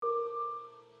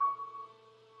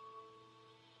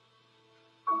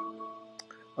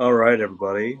All right,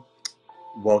 everybody.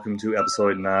 Welcome to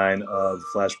episode 9 of the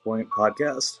Flashpoint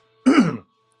podcast.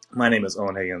 My name is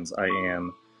Owen Higgins. I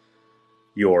am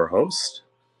your host.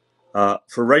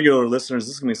 For regular listeners,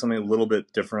 this is going to be something a little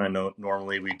bit different. I know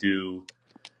normally we do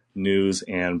news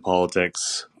and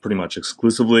politics pretty much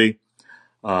exclusively.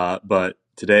 But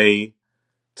tonight,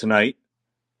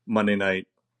 Monday night,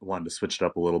 I wanted to switch it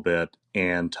up a little bit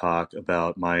and talk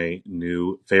about my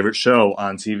new favorite show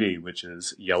on TV, which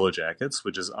is Yellowjackets,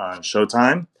 which is on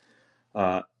Showtime.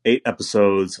 8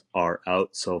 episodes are out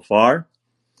so far.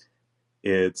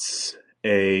 If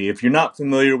you're not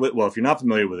familiar with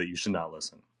it, you should not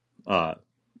listen.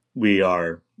 We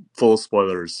are full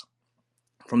spoilers.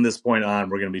 From this point on,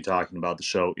 we're going to be talking about the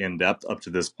show in depth up to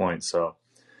this point.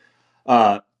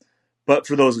 But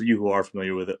for those of you who are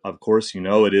familiar with it, of course, you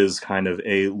know it is kind of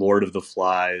a Lord of the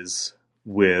Flies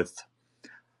with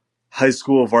high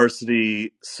school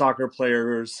varsity soccer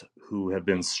players who have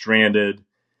been stranded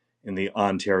in the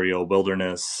Ontario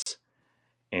wilderness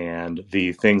and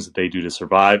the things that they do to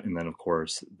survive. And then, of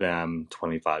course, them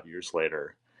 25 years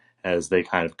later as they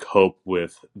kind of cope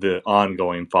with the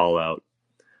ongoing fallout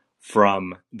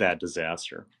from that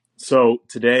disaster. So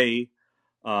today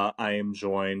I am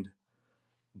joined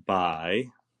by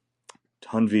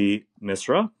Tanvi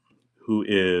Misra, who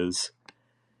is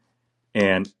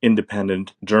an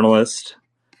independent journalist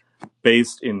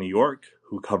based in New York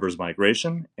who covers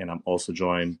migration. And I'm also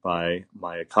joined by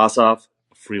Maya Kosoff,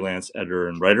 a freelance editor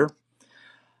and writer.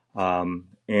 And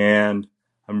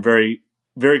I'm very,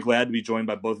 very glad to be joined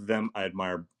by both of them. I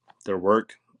admire their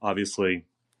work, obviously,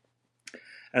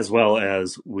 as well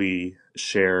as we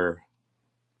share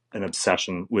an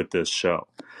obsession with this show.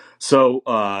 So,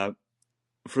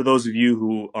 for those of you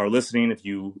who are listening, if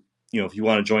you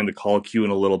want to join the call queue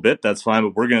in a little bit, that's fine.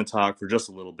 But we're going to talk for just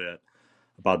a little bit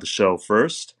about the show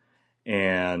first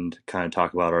and kind of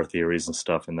talk about our theories and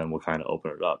stuff, and then we'll kind of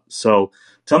open it up. So,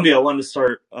 Tanvi, I wanted to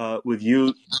start with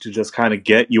you to just kind of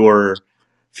get your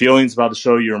feelings about the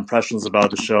show, your impressions about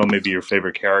the show, maybe your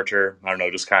favorite character. I don't know,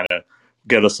 just kind of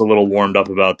get us a little warmed up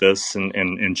about this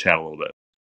and chat a little bit.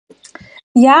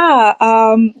 Yeah,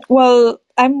 well,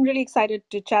 I'm really excited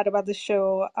to chat about the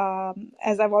show.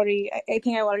 As I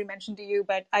think I've already mentioned to you,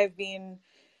 but I've been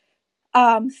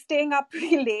staying up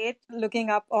pretty late, looking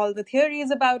up all the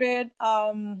theories about it,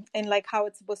 and like how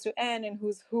it's supposed to end and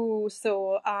who's who.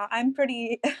 So I'm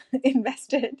pretty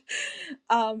invested.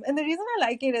 And the reason I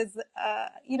like it is,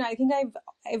 I think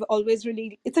I've always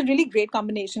it's a really great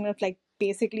combination of like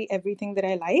basically everything that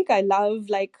I like. I love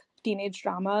like teenage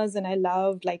dramas, and I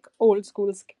love like old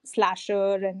school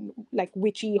slasher and like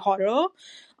witchy horror.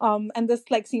 And this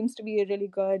like seems to be a really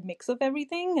good mix of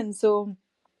everything. And so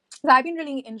I've been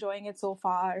really enjoying it so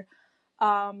far.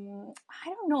 I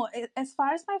don't know. As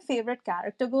far as my favorite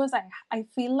character goes, I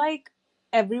feel like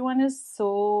everyone is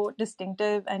so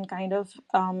distinctive and kind of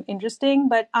interesting.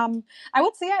 But I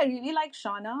would say I really like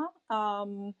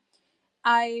Shauna.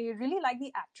 I really like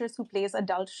the actress who plays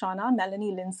adult Shauna,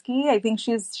 Melanie Linsky. I think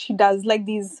she does like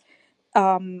these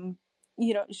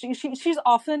she's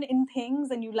often in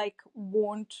things and you like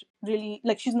won't really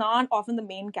like, she's not often the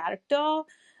main character,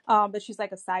 but she's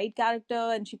like a side character,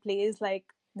 and she plays like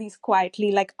these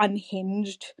quietly like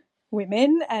unhinged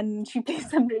women, and she plays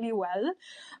them really well.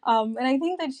 And I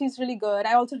think that she's really good.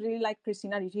 I also really like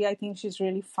Christina Ricci. I think she's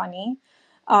really funny,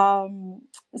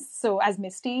 so as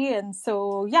Misty. And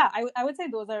so yeah, I would say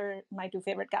those are my two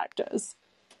favorite characters.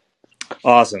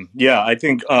 Awesome. Yeah, I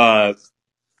think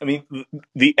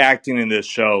the acting in this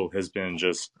show has been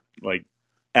just like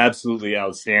absolutely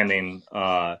outstanding.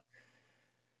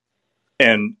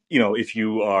 And if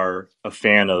you are a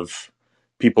fan of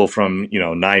people from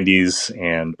 90s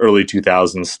and early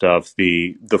 2000s stuff,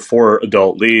 the 4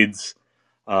 adult leads,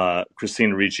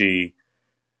 Christina Ricci,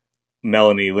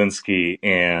 Melanie Linsky,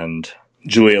 and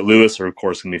Juliette Lewis are, of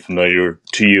course, going to be familiar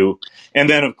to you. And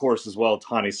then, of course, as well,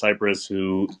 Tawny Cypress,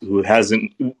 who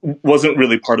wasn't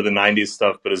really part of the 90s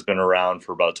stuff, but has been around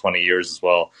for about 20 years as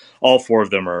well. All 4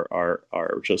 of them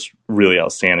are just really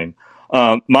outstanding.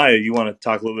 Maya, you want to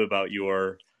talk a little bit about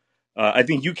your... I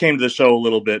think you came to the show a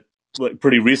little bit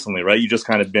pretty recently, right? You just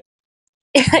kind of been...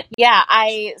 Yeah,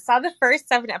 I saw the first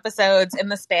 7 episodes in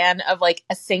the span of like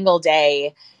a single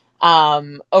day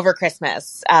over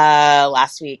Christmas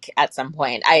last week at some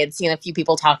point. I had seen a few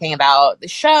people talking about the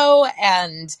show,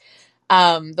 and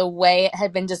the way it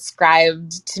had been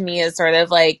described to me as sort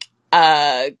of like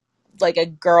a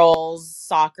girls'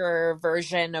 soccer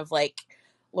version of like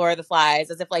Lord of the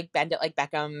Flies, as if like Bend It Like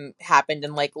Beckham happened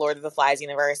in like Lord of the Flies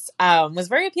universe, was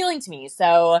very appealing to me.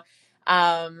 So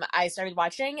I started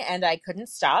watching and I couldn't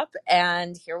stop,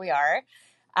 and here we are.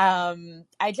 I'm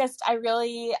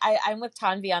with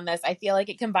Tanvi on this. I feel like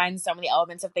it combines so many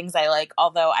elements of things I like,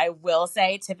 although I will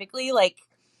say typically like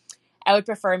I would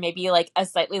prefer maybe like a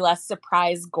slightly less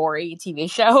surprise gory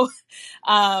TV show.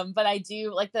 But I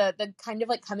do like the kind of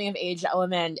like coming of age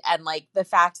element, and like the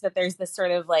fact that there's this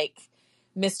sort of like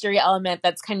mystery element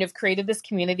that's kind of created this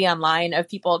community online of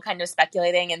people kind of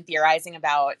speculating and theorizing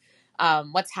about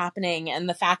what's happening, and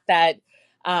the fact that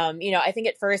I think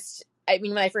at first, I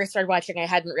mean, when I first started watching, I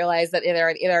hadn't realized that it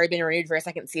had already been renewed for a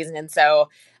second season, and so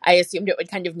I assumed it would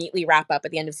kind of neatly wrap up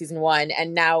at the end of season one,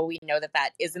 and now we know that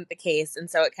that isn't the case, and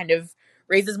so it kind of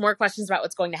raises more questions about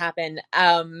what's going to happen.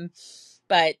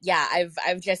 But yeah,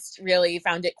 I've just really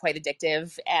found it quite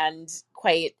addictive and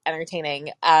quite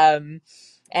entertaining.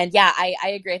 And yeah, I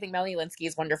agree. I think Melanie Linsky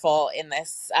is wonderful in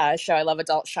this show. I love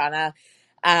adult Shauna.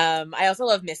 I also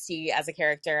love Misty as a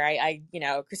character.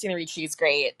 Christina Ricci is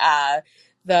great. I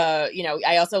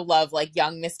also love like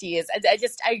young Misty is.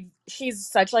 She's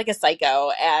such like a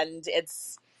psycho, and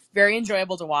it's very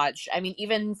enjoyable to watch. I mean,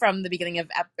 even from the beginning of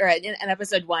in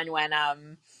episode one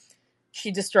when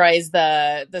she destroys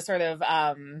the sort of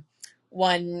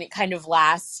one kind of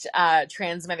last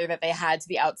transmitter that they had to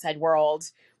the outside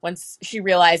world. Once she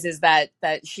realizes that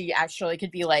she actually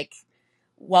could be like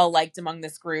well liked among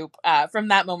this group, from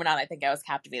that moment on, I think I was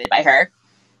captivated by her.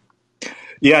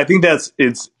 Yeah, I think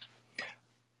it's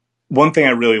one thing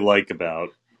I really like about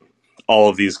all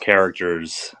of these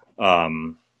characters.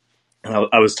 And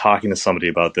I was talking to somebody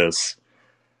about this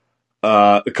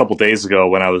a couple days ago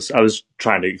when I was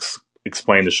trying to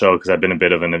explain the show because I've been a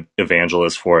bit of an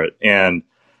evangelist for it, and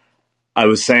I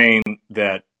was saying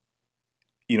that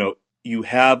you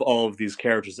have all of these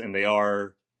characters and they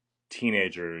are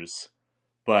teenagers,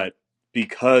 but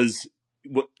because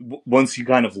once you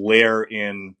kind of layer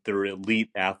in their elite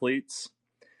athletes,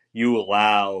 you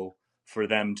allow for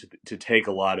them to take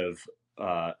a lot of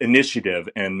initiative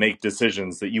and make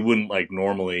decisions that you wouldn't like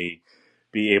normally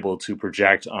be able to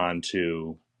project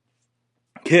onto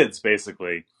kids,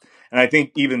 basically. And I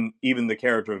think even the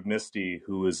character of Misty,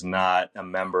 who is not a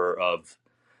member of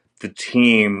the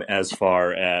team, as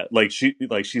far as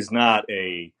she's not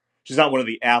one of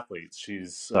the athletes.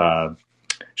 She's a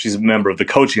member of the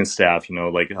coaching staff,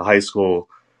 like a high school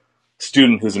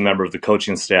student who's a member of the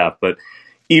coaching staff. But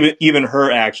even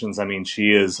her actions, I mean,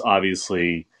 she is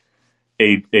obviously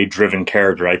a driven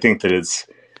character. I think that it's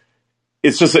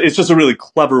just a really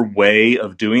clever way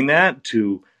of doing that,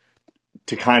 to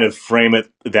kind of frame it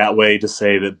that way, to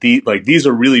say that these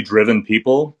are really driven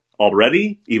people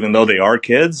already, even though they are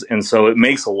kids. And so it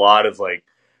makes a lot of like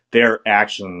their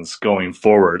actions going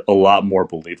forward a lot more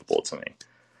believable to me.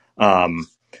 And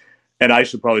I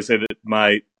should probably say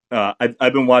that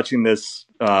I've been watching this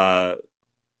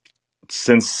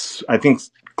since I think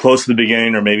close to the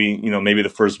beginning, or maybe the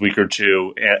first week or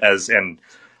two.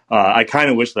 I kind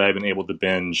of wish that I'd been able to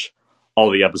binge all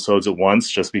the episodes at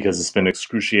once, just because it's been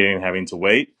excruciating having to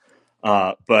wait.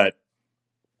 But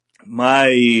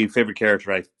my favorite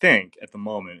character, I think, at the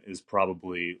moment is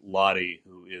probably Lottie,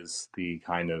 who is the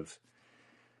kind of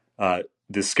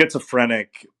the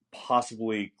schizophrenic,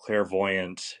 possibly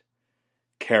clairvoyant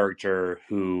character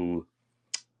who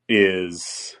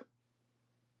has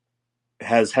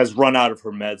run out of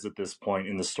her meds at this point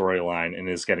in the storyline and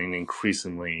is getting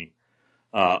increasingly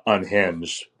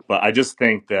unhinged. But I just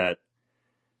think that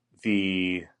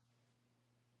the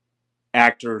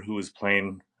actor who is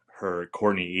playing her,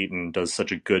 Courtney Eaton, does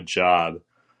such a good job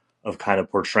of kind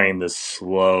of portraying this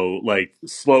slow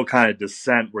kind of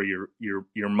descent where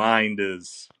your mind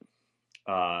is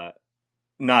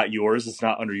not yours, it's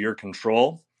not under your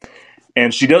control.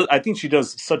 And I think she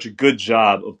does such a good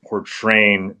job of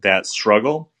portraying that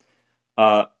struggle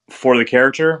for the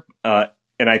character.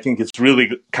 And I think it's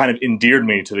really kind of endeared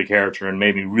me to the character and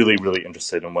made me really, really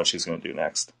interested in what she's going to do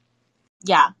next.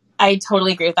 Yeah, I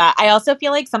totally agree with that. I also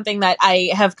feel like something that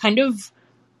I have kind of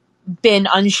been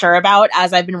unsure about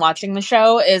as I've been watching the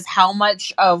show is how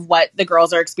much of what the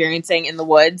girls are experiencing in the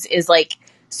woods is like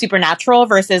supernatural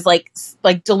versus like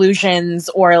delusions,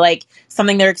 or like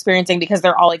something they're experiencing because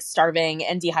they're all like starving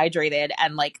and dehydrated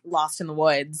and like lost in the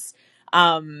woods.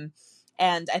 And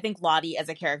I think Lottie as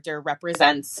a character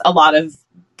represents a lot of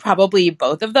probably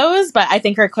both of those, but I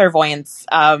think her clairvoyance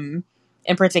in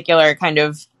particular kind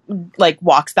of like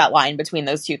walks that line between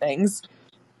those two things.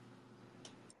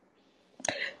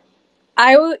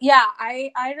 I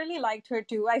really liked her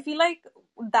too. I feel like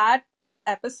that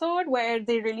episode where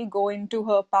they really go into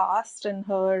her past and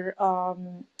her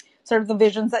sort of the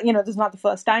visions that, this is not the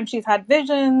first time she's had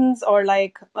visions, or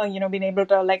like been able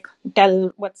to like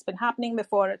tell what's been happening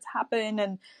before it's happened.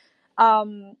 And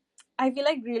I feel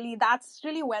like really that's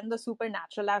really when the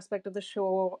supernatural aspect of the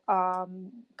show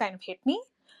kind of hit me.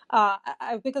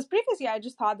 Because previously I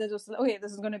just thought this was okay.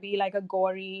 This is going to be like a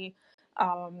gory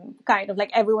kind of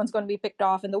like everyone's going to be picked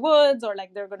off in the woods, or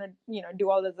like they're going to do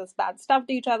all of this bad stuff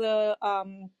to each other.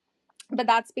 But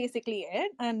that's basically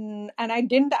it, and I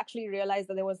didn't actually realize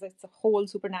that there was this whole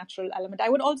supernatural element. I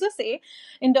would also say,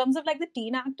 in terms of like the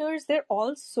teen actors, they're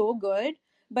all so good,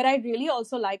 but I really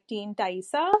also like teen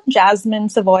Thaisa, Jasmine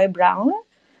Savoy Brown.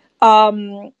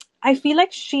 I feel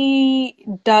like she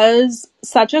does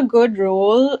such a good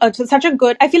role, such a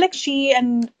good. I feel like she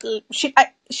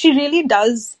really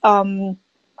does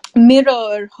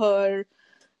mirror her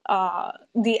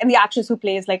the actress who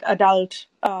plays like adult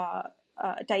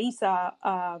Thaisa,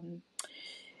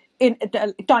 in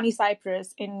Tawny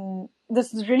Cypress, in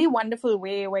this really wonderful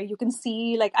way where you can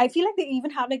see, like, I feel like they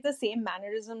even have like the same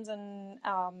mannerisms and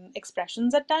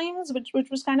expressions at times, which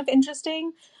was kind of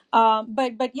interesting.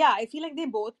 But yeah, I feel like they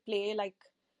both play like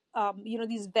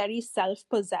these very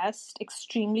self-possessed,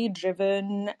 extremely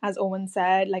driven, as Owen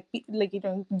said, like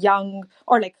young,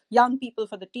 or like young people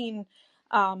for the teen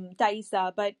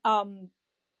Thaisa, but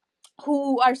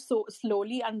who are so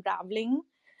slowly unraveling,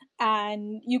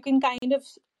 and you can kind of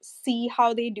see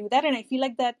how they do that. And I feel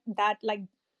like that like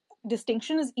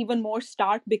distinction is even more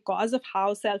stark because of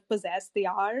how self-possessed they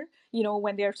are,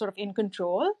 when they're sort of in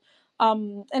control.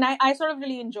 And I sort of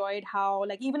really enjoyed how,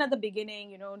 like, even at the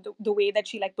beginning, the way that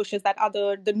she like pushes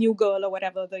the new girl or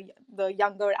whatever, the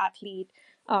younger athlete,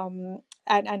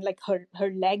 and like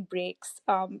her leg breaks.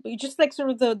 Just like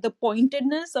sort of the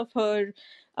pointedness of her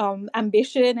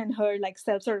ambition, and her like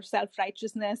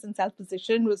self-righteousness and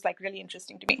self-position was like really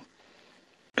interesting to me.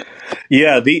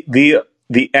 Yeah,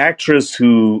 the actress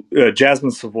who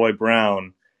Jasmine Savoy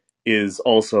Brown is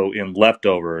also in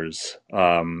Leftovers,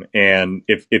 and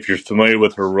if you're familiar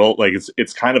with her role, like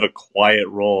it's kind of a quiet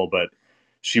role, but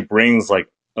she brings like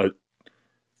a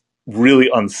really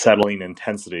unsettling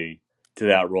intensity to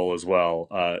that role as well.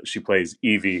 She plays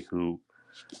Evie, who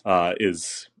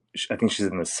is, I think she's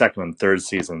in the second and third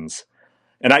seasons,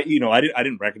 and I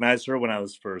didn't recognize her when I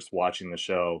was first watching the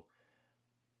show,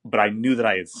 but I knew that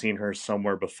I had seen her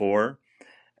somewhere before.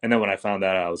 And then when I found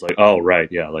that out, I was like, oh right,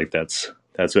 yeah, like that's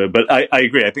it. But I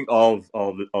agree. I think all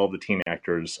the teen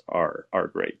actors are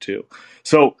great too.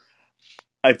 So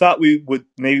I thought we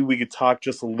could talk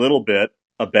just a little bit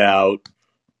about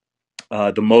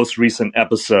the most recent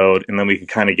episode, and then we could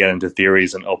kind of get into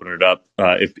theories and open it up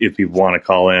if you want to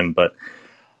call in. But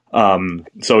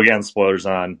so again, spoilers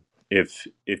on if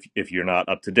you're not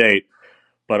up to date.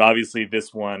 But obviously,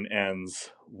 this one ends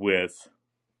with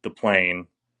the plane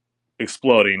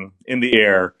exploding in the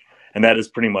air, and that is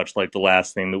pretty much like the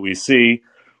last thing that we see,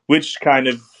 which kind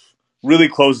of really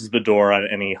closes the door on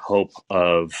any hope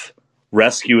of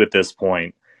rescue at this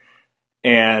point.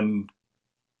 And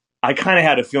I kind of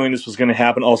had a feeling this was going to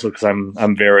happen, also because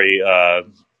I'm very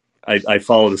I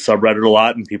follow the subreddit a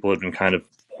lot, and people have been kind of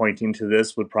pointing to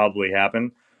this would probably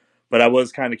happen. But I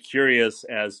was kind of curious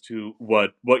as to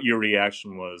what your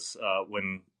reaction was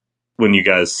when you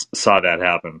guys saw that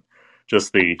happen.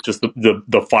 Just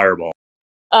the fireball.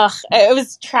 Ugh, it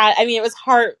was I mean, it was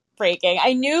heartbreaking.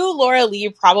 I knew Laura Lee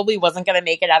probably wasn't going to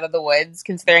make it out of the woods,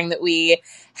 considering that we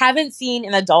haven't seen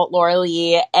an adult Laura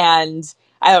Lee, and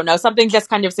I don't know, something just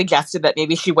kind of suggested that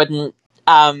maybe she wouldn't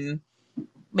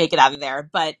make it out of there.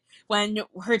 But when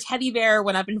her teddy bear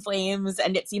went up in flames,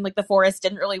 and it seemed like the forest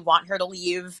didn't really want her to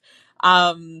leave,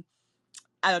 I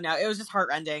don't know, it was just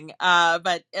heartrending.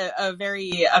 But a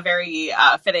very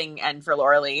fitting end for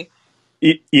Laura Lee.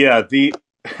 Yeah, the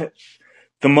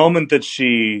moment that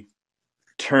she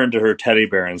turned to her teddy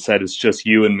bear and said, "It's just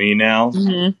you and me now,"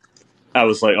 Mm-hmm. I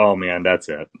was like, "Oh man, that's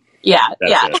it. Yeah,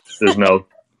 That's it.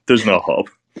 There's no hope."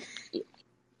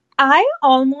 I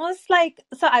almost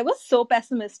so I was so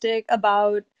pessimistic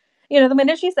about, the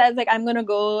minute she says, like, I'm gonna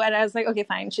go, and I was like, okay,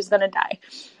 fine, she's gonna die.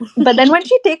 But then when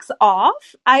she takes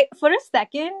off, for a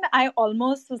second, I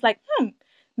almost was like,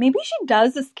 maybe she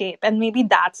does escape, and maybe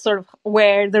that's sort of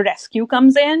where the rescue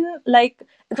comes in. Like,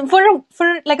 for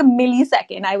like a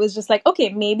millisecond, I was just like, okay,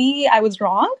 maybe I was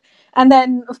wrong. And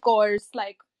then, of course,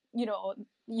 like,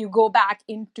 you go back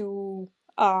into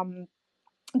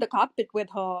the cockpit with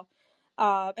her,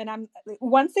 and I'm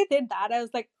once they did that, I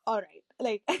was like, all right,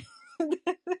 like,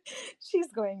 she's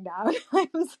going down.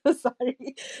 I'm so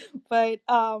sorry. But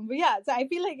yeah, so I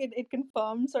feel like it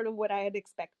confirmed sort of what I had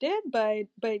expected.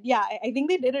 But yeah, I think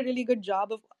they did a really good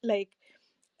job of, like,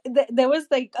 there was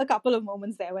like a couple of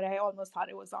moments there where I almost thought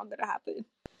it was not gonna happen.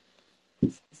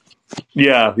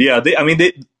 Yeah, yeah.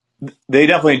 They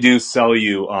definitely do sell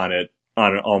you on it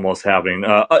almost happening.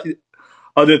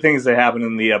 other things that happened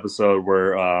in the episode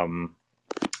were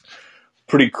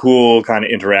pretty cool kind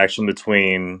of interaction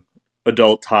between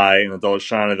adult Ty and adult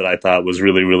Shauna that I thought was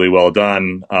really, really well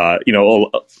done. A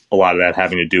lot of that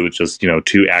having to do with just,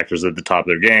 two actors at the top of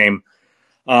their game.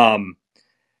 And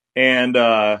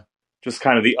just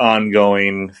kind of the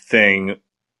ongoing thing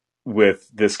with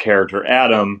this character,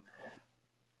 Adam,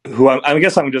 who I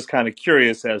guess I'm just kind of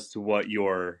curious as to what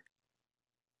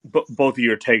both of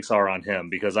your takes are on him,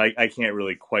 because I can't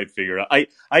really quite figure it out.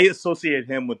 I associate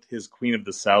him with his Queen of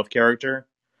the South character.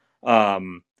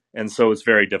 And so it's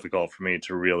very difficult for me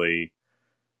to really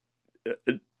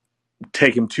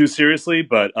take him too seriously,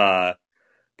 but I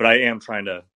am trying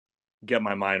to get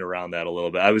my mind around that a little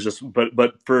bit. I was just,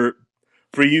 but for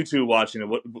you two watching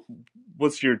it,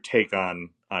 what's your take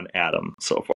on Adam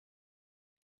so far?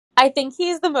 I think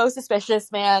he's the most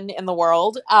suspicious man in the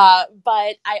world.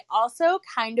 But I also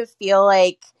kind of feel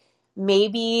like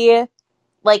maybe,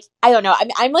 like, I don't know.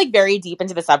 I'm like very deep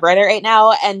into the subreddit right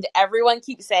now, and everyone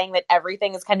keeps saying that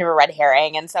everything is kind of a red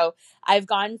herring. And so I've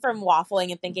gone from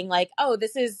waffling and thinking like, oh,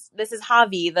 this is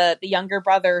Javi, the younger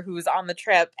brother who's on the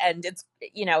trip, and it's,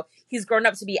 he's grown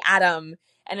up to be Adam,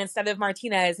 and instead of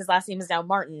Martinez, his last name is now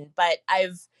Martin. But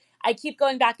I keep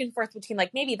going back and forth between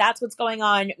like, maybe that's what's going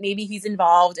on. Maybe he's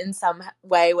involved in some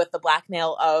way with the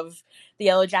blackmail of the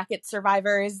Yellowjackets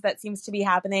survivors that seems to be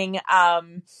happening.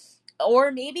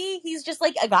 Or maybe he's just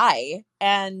like a guy,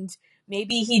 and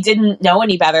maybe he didn't know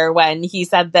any better when he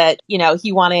said that,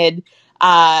 he wanted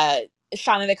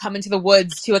Shauna to come into the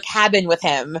woods to a cabin with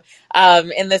him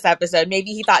in this episode.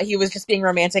 Maybe he thought he was just being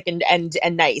romantic and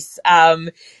nice.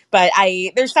 But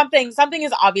there's something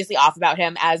is obviously off about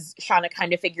him, as Shauna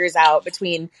kind of figures out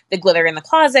between the glitter in the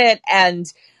closet and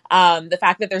the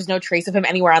fact that there's no trace of him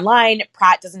anywhere online.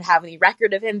 Pratt doesn't have any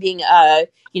record of him being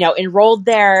enrolled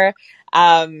there.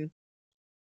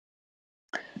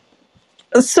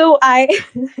 So I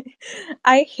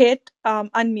I hit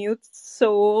unmute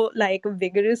so like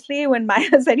vigorously when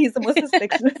Maya said he's the most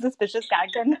suspicious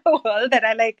character in the world that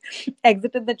I like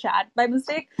exited the chat by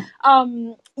mistake.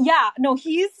 Yeah, no,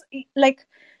 he's like,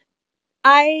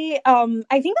 I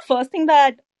think the first thing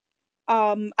that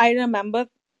I remember,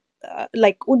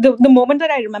 like the moment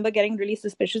that I remember getting really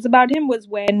suspicious about him was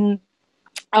when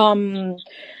um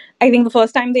I think the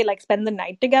first time they like spend the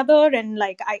night together, and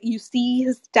like you see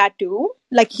his tattoo,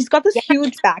 like he's got this Yeah.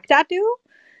 huge back tattoo,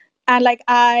 and like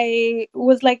I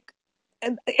was like,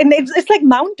 and it's like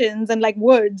mountains and like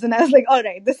woods, and I was like, all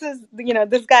right, this is,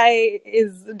 this guy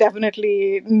is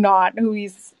definitely not who he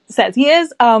says he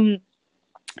is.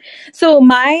 So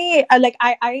my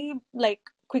I like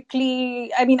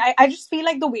quickly, I mean, I just feel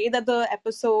like the way that the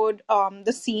episode,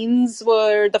 the scenes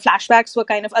were, the flashbacks were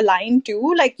kind of aligned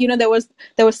too, like,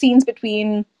 there were scenes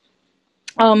between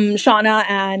Shauna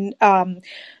and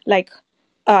like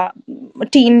uh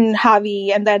teen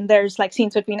Javi, and then there's like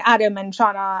scenes between Adam and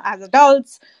Shauna as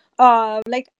adults.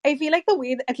 Like I feel like the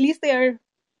way that, at least they're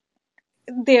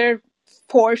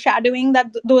foreshadowing that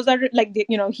those are like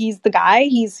he's the guy,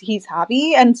 he's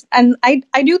Javi, and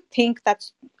I do think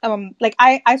that's like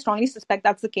I strongly suspect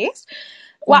that's the case.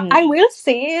 What Mm-hmm. I will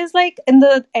say is, like,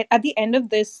 at the end of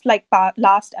this like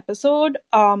last episode,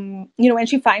 when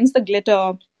she finds the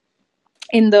glitter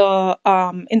in the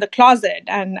closet,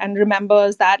 and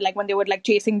remembers that, like, when they were like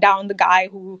chasing down the guy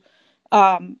who's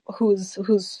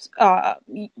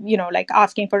like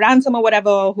asking for ransom or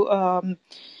whatever,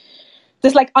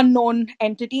 this like unknown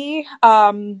entity,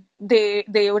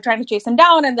 they were trying to chase him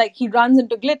down, and like he runs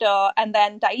into glitter, and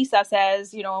then Taisa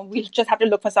says, we just have to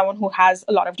look for someone who has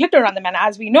a lot of glitter on them. And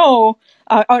as we know,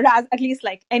 or as at least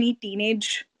like any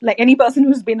teenage, like any person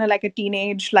who's been like a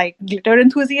teenage like glitter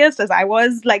enthusiast, as I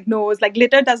was, like, knows, like,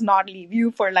 glitter does not leave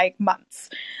you for like months.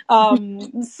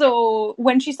 So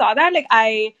when she saw that, like,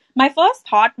 my first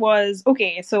thought was,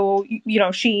 okay, so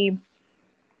she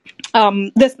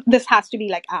this has to be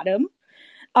like Adam.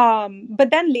 But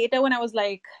then later, when I was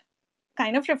like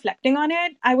kind of reflecting on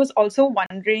it, I was also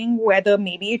wondering whether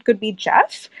maybe it could be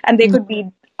Jeff and they could be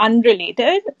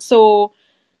unrelated. So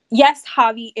yes,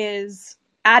 Javi is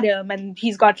Adam and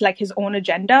he's got like his own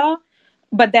agenda,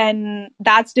 but then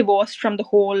that's divorced from the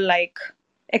whole like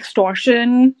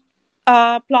extortion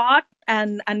plot,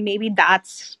 and maybe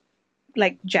that's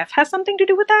like Jeff has something to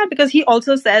do with that, because he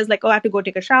also says like, oh, I have to go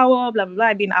take a shower, blah blah blah,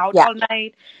 I've been out Yeah. all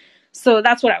night. So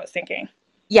that's what I was thinking.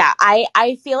 Yeah,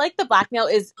 I feel like the blackmail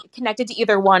is connected to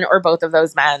either one or both of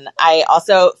those men. I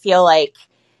also feel like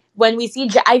when we see,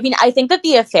 I think that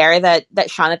the affair that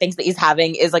Shauna thinks that he's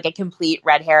having is like a complete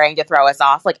red herring to throw us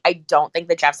off. Like, I don't think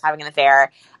that Jeff's having an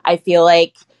affair. I feel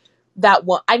like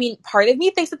I mean, part of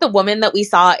me thinks that the woman that we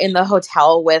saw in the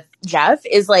hotel with Jeff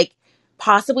is like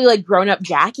possibly like grown up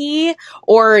Jackie,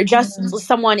 or just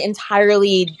someone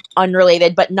entirely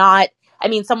unrelated, but not, I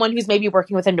mean, someone who's maybe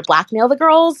working with him to blackmail the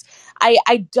girls.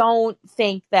 I don't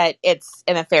think that it's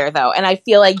an affair though. And I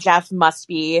feel like Jeff must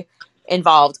be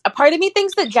involved. A part of me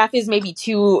thinks that Jeff is maybe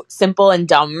too simple and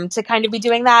dumb to kind of be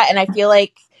doing that. And I feel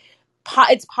like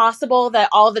it's possible that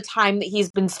all the time that he's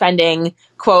been spending,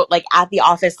 quote, like at the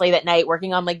office late at night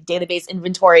working on like database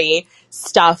inventory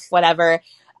stuff, whatever.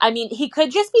 I mean, he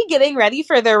could just be getting ready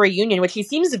for their reunion, which he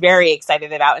seems very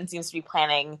excited about and seems to be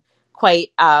planning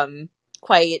quite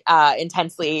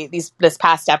intensely this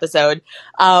past episode.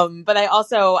 But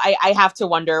I have to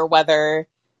wonder whether,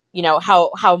 you know,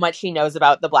 how much he knows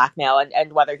about the blackmail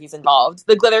and whether he's involved.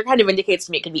 The glitter kind of indicates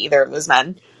to me it could be either of those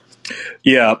men.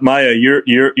 Yeah, Maya,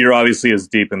 you're obviously as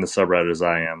deep in the subreddit as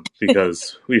I am,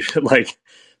 because we should like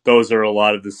those are a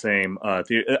lot of the same. I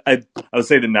would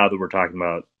say that now that we're talking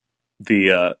about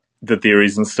the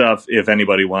theories and stuff, if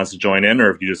anybody wants to join in,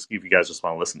 or if you guys just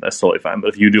want to listen, that's totally fine. But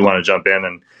if you do want to jump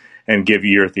in and give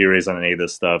your theories on any of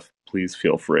this stuff, please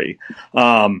feel free.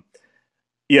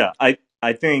 Yeah, I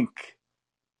think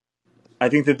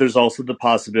that there's also the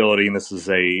possibility, and this is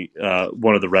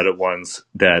one of the Reddit ones,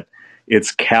 that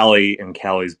it's Callie and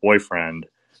Callie's boyfriend,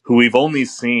 who we've only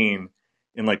seen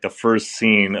in like the first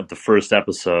scene of the first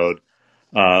episode.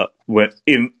 I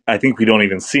think we don't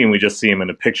even see him; we just see him in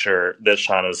a picture that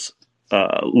Shauna's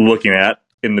looking at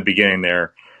in the beginning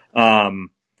there.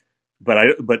 But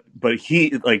he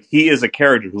is a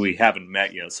character who we haven't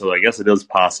met yet, so I guess it is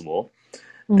possible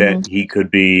that he could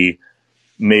be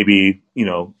maybe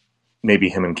him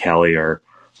and Callie are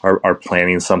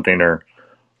planning something or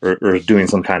doing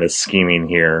some kind of scheming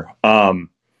here.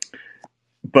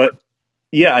 But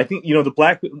yeah, I think,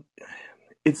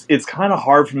 it's kind of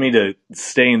hard for me to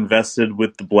stay invested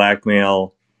with the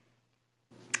blackmail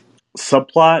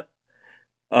subplot.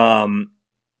 And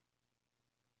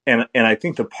I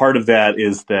think the part of that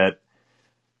is that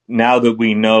now that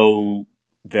we know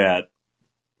that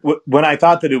when I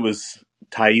thought that it was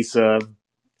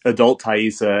adult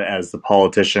Thaisa as the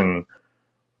politician,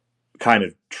 kind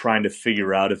of trying to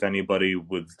figure out if anybody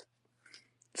would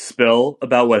spill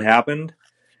about what happened,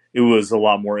 it was a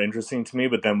lot more interesting to me.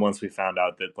 But then once we found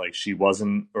out that like she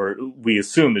wasn't, or we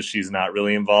assume that she's not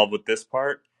really involved with this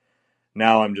part,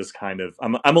 now I'm just kind of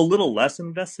I'm a little less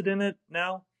invested in it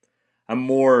now. I'm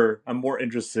more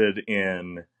interested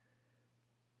in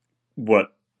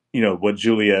what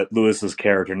Juliette Lewis's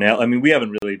character now. I mean, we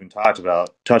haven't really even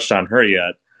touched on her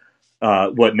yet.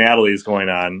 What Natalie is going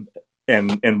on,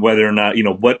 and whether or not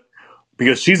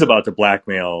because she's about to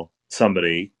blackmail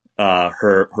somebody,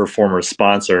 her former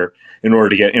sponsor, in order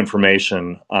to get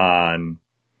information on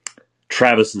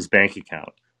Travis's bank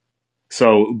account.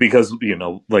 So because we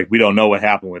don't know what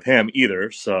happened with him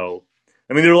either. So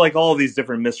I mean, there are like all of these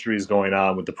different mysteries going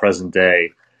on with the present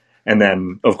day. And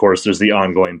then, of course, there's the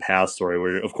ongoing past story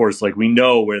where, of course, like we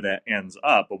know where that ends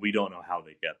up, but we don't know how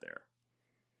they get there.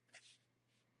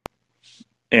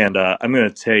 And I'm going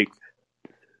to take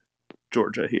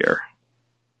Georgia here.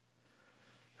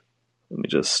 Let me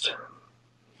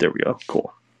there we go.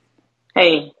 Cool.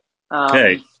 Hey.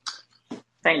 Hey.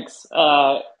 Thanks.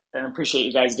 And appreciate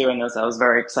you guys doing this. I was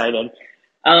very excited.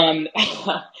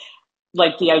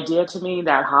 Like the idea to me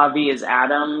that Javi is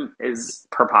Adam is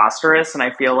preposterous, and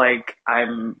I feel like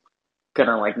I'm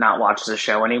gonna like not watch the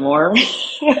show anymore.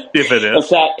 If it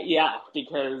is.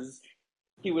 Because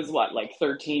he was like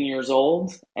 13 years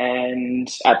old, and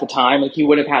at the time, like he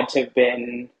would have had to have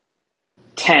been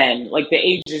 10. Like the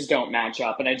ages don't match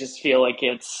up, and I just feel like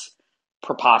it's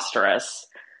preposterous.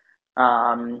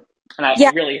 And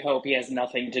I really hope he has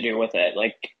nothing to do with it.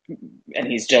 Like, and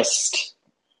he's just,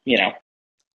 No,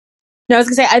 I was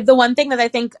gonna say the one thing that I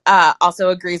think also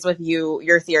agrees with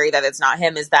your theory that it's not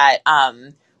him is that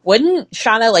wouldn't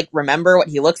Shauna like remember what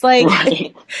he looks like?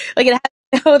 Right. Like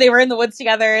they were in the woods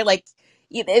together. Like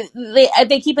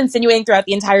they keep insinuating throughout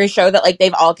the entire show that like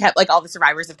they've all kept, like all the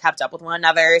survivors have kept up with one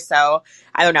another. So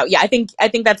I don't know. Yeah, I think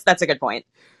that's a good point.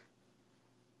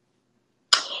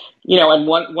 And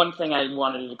one thing I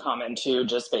wanted to comment too,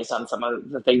 just based on some of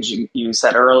the things you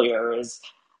said earlier, is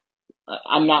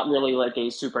I'm not really like a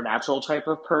supernatural type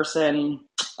of person.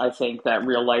 I think that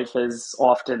real life is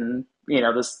often,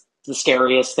 the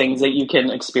scariest things that you can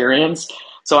experience.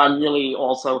 So I'm really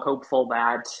also hopeful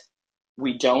that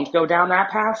we don't go down that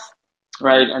path,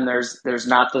 right? And there's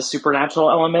not the supernatural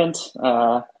element.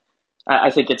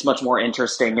 I think it's much more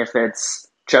interesting if it's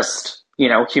just,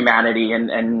 humanity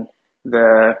and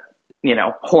the,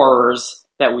 horrors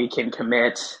that we can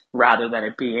commit, rather than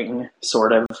it being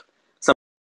sort of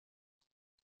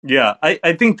Yeah,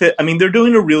 I think that, I mean, they're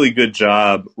doing a really good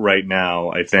job right now,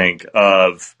 I think,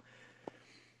 of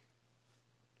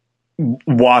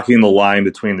walking the line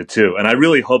between the two. And I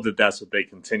really hope that that's what they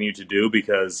continue to do,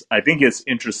 because I think it's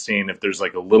interesting if there's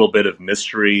like a little bit of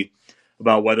mystery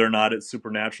about whether or not it's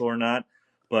supernatural or not.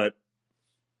 But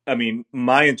I mean,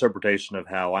 my interpretation of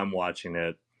how I'm watching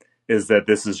it is that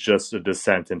this is just a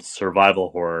descent into survival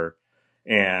horror.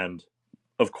 And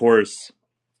of course,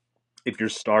 if you're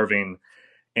starving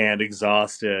and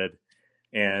exhausted,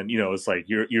 and it's like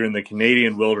you're in the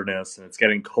Canadian wilderness and it's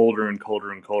getting colder and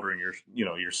colder and colder, and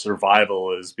your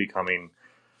survival is becoming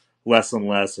less and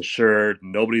less assured.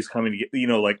 Nobody's coming to get,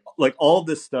 like all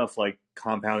this stuff, like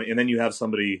compounding. And then you have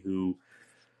somebody who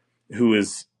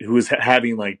is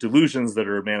having like delusions that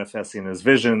are manifesting as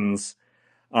visions.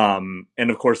 And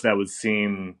of course that would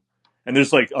seem, and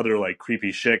there's like other like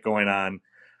creepy shit going on.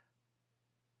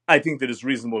 I think that it's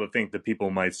reasonable to think that people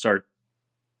might start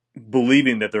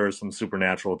believing that there are some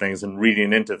supernatural things and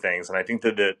reading into things. And I think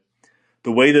that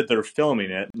the way that they're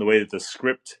filming it and the way that the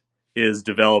script is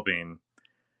developing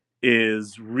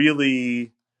is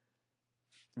really,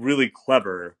 really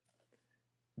clever,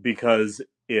 because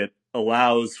it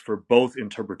allows for both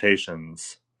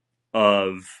interpretations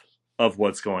of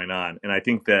what's going on. And I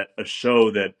think that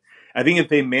I think if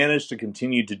they manage to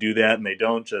continue to do that and they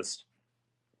don't just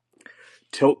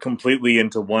tilt completely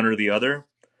into one or the other,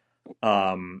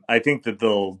 I think that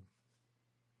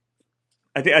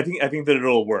I think that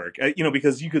it'll work.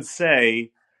 Because you could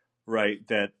say, right,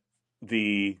 that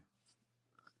the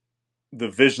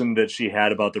vision that she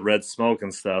had about the red smoke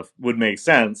and stuff would make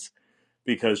sense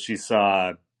because she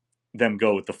saw them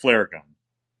go with the flare gun.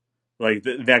 Like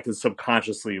that could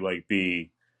subconsciously like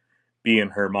be in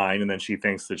her mind, and then she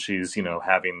thinks that she's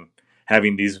having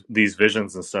these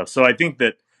visions and stuff. So I think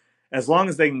that as long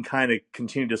as they can kind of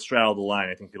continue to straddle the line,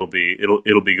 I think it'll be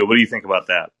good. What do you think about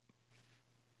that?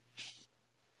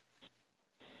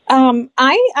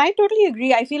 I totally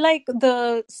agree. I feel like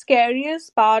the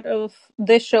scariest part of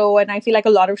this show, and I feel like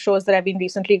a lot of shows that I've been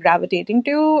recently gravitating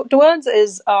towards,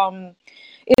 is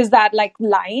that like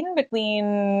line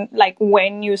between like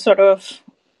when you sort of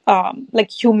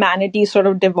like humanity sort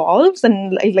of devolves,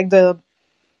 and like the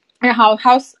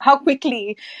how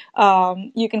quickly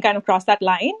you can kind of cross that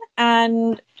line.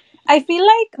 And I feel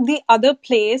like the other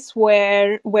place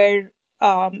where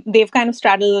they've kind of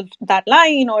straddled that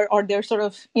line, or they're sort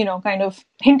of kind of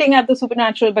hinting at the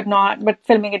supernatural but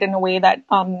filming it in a way that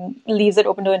leaves it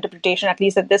open to interpretation, at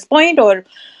least at this point, or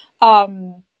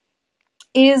um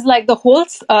is like the whole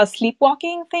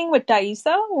sleepwalking thing with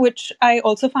Thaisa, which I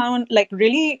also found like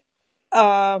really,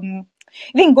 I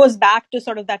think goes back to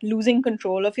sort of that losing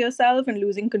control of yourself and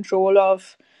losing control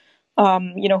of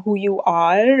who you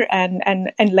are,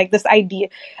 and like this idea.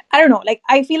 I don't know, like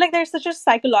I feel like there's such a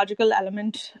psychological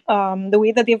element, the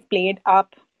way that they've played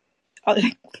up,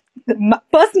 like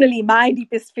personally my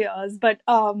deepest fears, but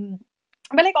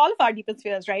like all of our deepest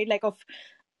fears, right? Like of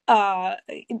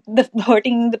the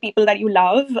hurting the people that you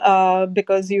love,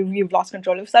 because you've lost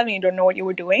control of yourself and you don't know what you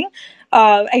were doing.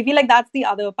 I feel like that's the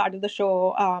other part of the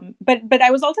show. But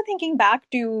I was also thinking back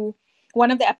to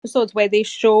one of the episodes where they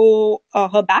show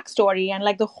her backstory and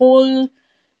like the whole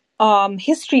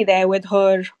history there with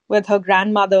her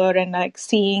grandmother, and like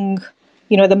seeing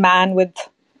the man with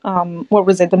what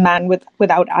was it, the man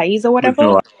without eyes or With whatever.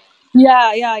 no,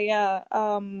 Yeah.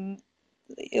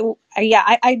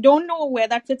 Yeah, I don't know where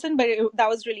that fits in, but that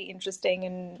was really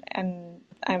interesting, and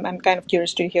I'm kind of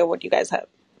curious to hear what you guys have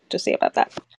to say about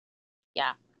that.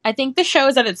 Yeah. I think the show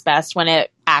is at its best when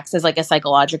it acts as like a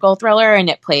psychological thriller, and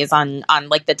it plays on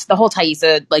like the whole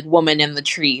Thaisa like woman in the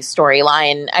tree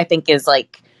storyline. I think is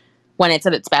like when it's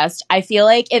at its best. I feel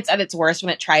like it's at its worst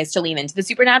when it tries to lean into the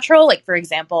supernatural. Like, for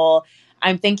example,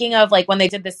 I'm thinking of like when they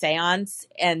did the seance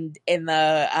and in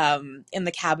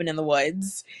the cabin in the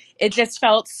woods. It just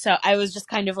felt so, I was just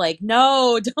kind of like,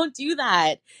 no, don't do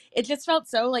that. It just felt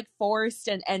so like forced,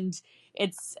 and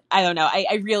it's, I don't know.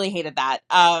 I really hated that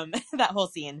that whole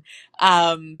scene.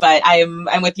 But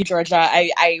I'm with you, Georgia.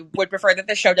 I would prefer that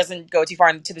the show doesn't go too far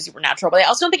into the supernatural, but I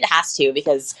also don't think it has to,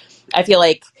 because I feel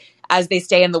like as they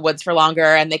stay in the woods for longer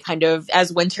and they kind of,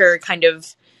 as winter kind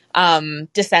of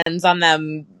descends on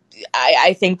them,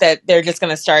 I think that they're just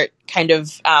going to start kind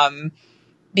of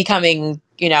becoming,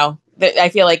 I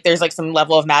feel like there's like some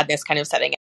level of madness kind of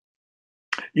setting in.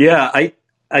 yeah,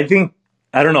 I think,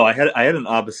 I don't know. I had an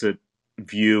opposite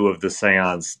view of the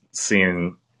seance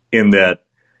scene, in that,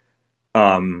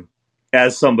 um,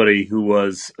 as somebody who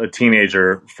was a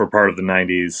teenager for part of the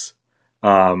 '90s,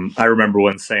 I remember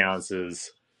when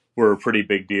seances were a pretty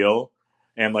big deal.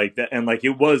 and like that, and like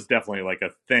it was definitely like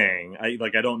a thing. I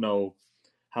don't know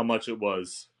how much it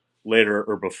was later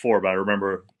or before, but I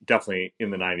remember definitely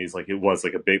in the '90s, like it was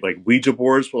like a big, like Ouija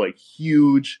boards were like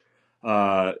huge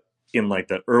uh, in like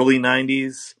the early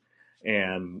 '90s,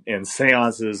 and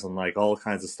seances and like all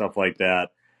kinds of stuff like that.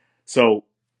 So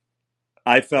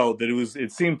I felt that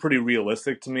it seemed pretty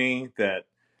realistic to me that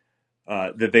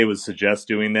that they would suggest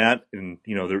doing that, and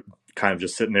they're kind of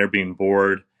just sitting there being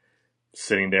bored,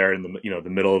 sitting there in the the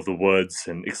middle of the woods,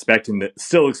 and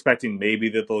still expecting maybe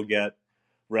that they'll get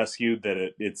rescued.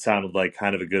 That it sounded like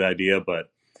kind of a good idea,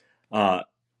 but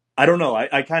I don't know.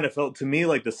 I kind of felt, to me,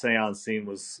 like the seance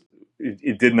scene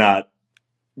it did not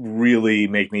really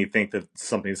make me think that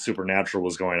something supernatural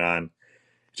was going on.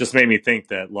 It just made me think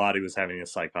that Lottie was having a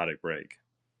psychotic break.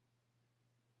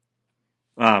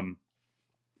 Um,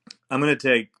 I'm going to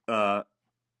take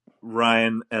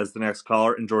Ryan as the next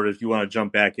caller, and Jordan, if you want to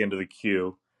jump back into the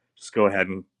queue, just go ahead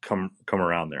and come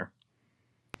around there.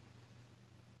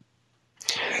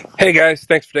 Hey guys,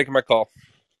 thanks for taking my call.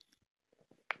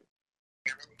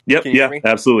 Yep, Can you hear yeah, me?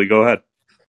 absolutely. Go ahead.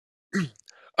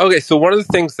 Okay, so one of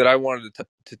the things that I wanted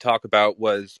to talk about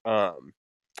was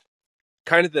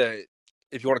kind of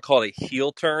if you want to call it a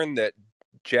heel turn that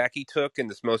Jackie took in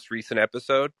this most recent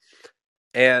episode.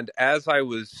 And as I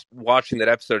was watching that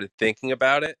episode and thinking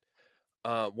about it,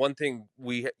 one thing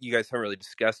you guys haven't really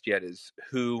discussed yet is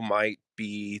who might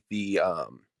be the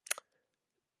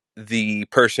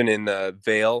person in the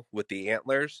veil with the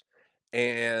antlers.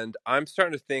 And I'm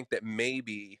starting to think that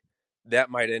maybe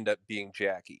that might end up being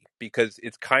Jackie, because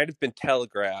it's kind of been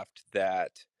telegraphed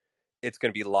that it's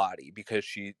going to be Lottie, because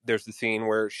there's the scene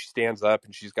where she stands up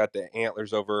and she's got the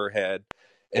antlers over her head,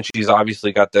 and she's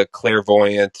obviously got the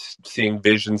clairvoyant seeing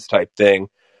visions type thing.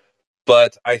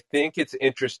 But I think it's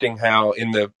interesting how in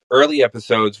the early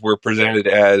episodes we're presented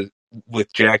as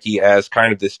with Jackie as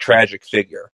kind of this tragic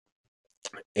figure,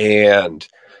 and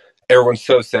everyone's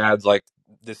so sad. Like,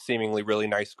 this seemingly really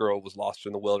nice girl was lost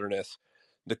in the wilderness.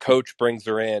 The coach brings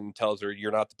her in and tells her,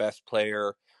 "You're not the best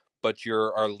player, but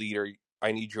you're our leader.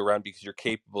 I need you around because you're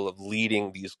capable of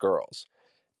leading these girls."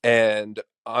 And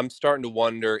I'm starting to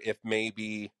wonder if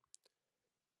maybe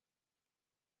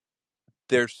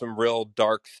there's some real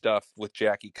dark stuff with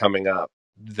Jackie coming up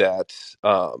that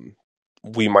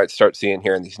we might start seeing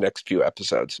here in these next few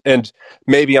episodes. And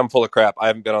maybe I'm full of crap. I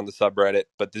haven't been on the subreddit,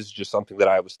 but this is just something that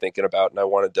I was thinking about, and I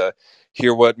wanted to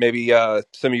hear what maybe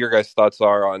some of your guys' thoughts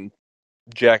are on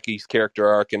Jackie's character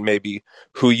arc, and maybe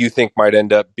who you think might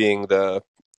end up being the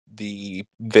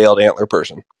veiled antler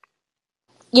person.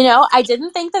 I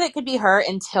didn't think that it could be her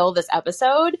until this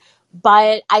episode,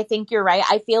 but I think you're right.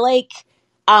 I feel like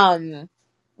um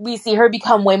we see her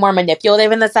become way more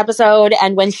manipulative in this episode,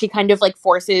 and when she kind of like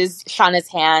forces Shauna's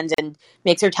hand and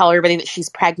makes her tell everybody that she's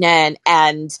pregnant,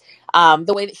 and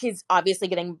the way that she's obviously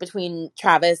getting between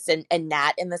Travis and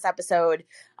Nat in this episode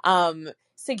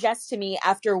suggests to me,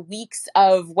 after weeks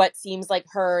of what seems like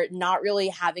her not really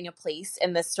having a place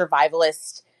in this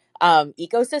survivalist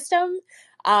ecosystem,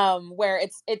 where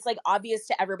it's like obvious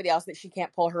to everybody else that she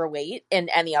can't pull her weight in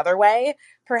any other way.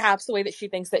 Perhaps the way that she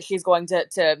thinks that she's going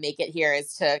to make it here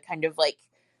is to kind of like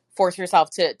force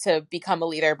herself to become a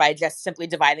leader by just simply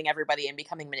dividing everybody and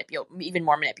becoming even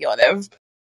more manipulative.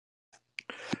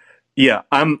 Yeah,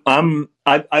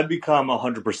 I've become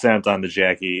 100% on the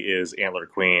Jackie is Antler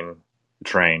Queen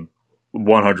train,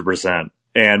 100%,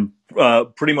 and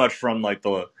pretty much from like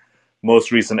the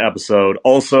most recent episode.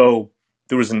 Also,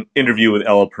 there was an interview with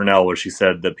Ella Purnell where she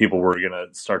said that people were going to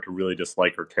start to really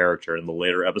dislike her character in the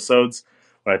later episodes.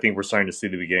 But I think we're starting to see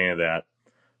the beginning of that.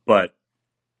 But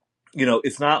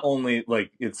it's not only like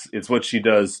it's what she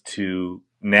does to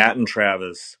Nat and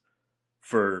Travis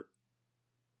for,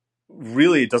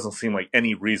 really, it doesn't seem like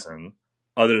any reason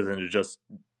other than to just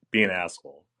be an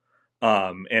asshole,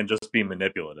 and just be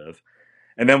manipulative.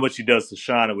 And then what she does to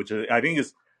Shauna, which I think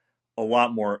is a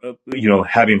lot more,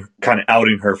 having kind of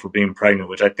outing her for being pregnant,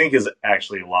 which I think is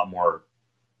actually a lot more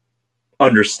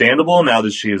understandable now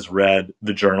that she has read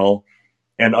the journal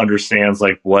and understands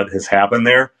like what has happened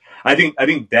there. I think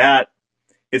that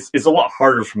it's a lot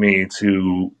harder for me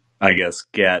to, I guess,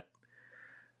 get,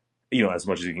 as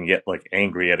much as you can get like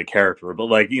angry at a character, but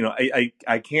like,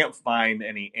 I can't find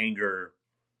any anger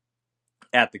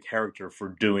at the character for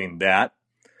doing that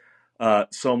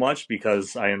so much,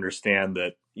 because I understand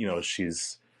that,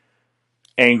 she's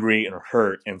angry and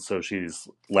hurt, and so she's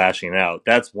lashing out.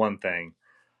 That's one thing.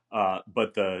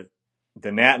 But the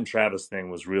Nat and Travis thing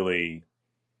was really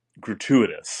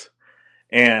gratuitous.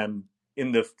 And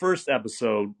in the first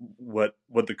episode, what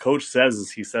the coach says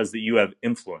is, he says that you have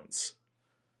influence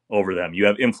over them. You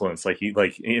have influence, and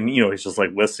he's just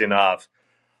like listing off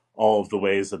all of the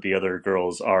ways that the other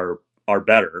girls are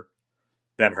better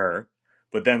than her,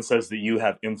 but then says that you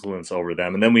have influence over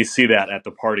them. And then we see that at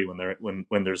the party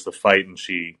when there's the fight, and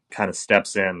she kind of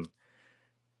steps in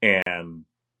and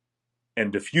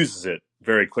diffuses it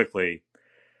very quickly.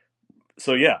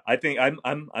 So yeah, I think I'm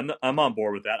on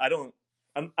board with that.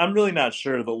 I'm really not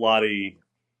sure that Lottie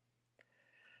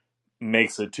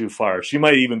makes it too far. She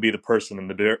might even be the person in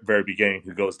the very beginning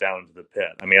who goes down into the pit.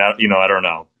 I mean, I don't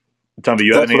know. Tanvi,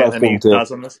 you have That's what I was any thinking too.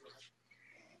 thoughts on this?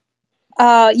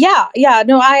 Yeah,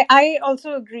 no, I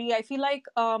also agree. I feel like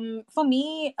for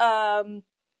me, for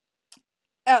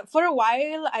a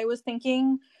while I was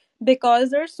thinking, because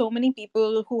there are so many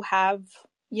people who have,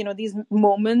 these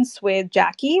moments with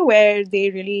Jackie where they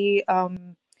really,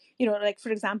 like for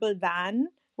example Van,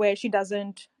 where she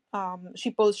doesn't,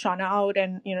 she pulls Shauna out,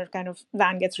 and kind of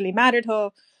Van gets really mad at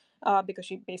her, because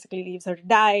she basically leaves her to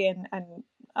die, and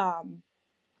um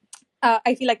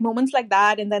I feel like moments like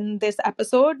that. And then this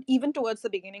episode, even towards the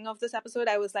beginning of this episode,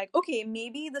 I was like, okay,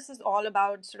 maybe this is all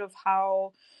about sort of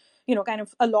how, kind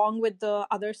of along with the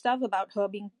other stuff about her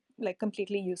being like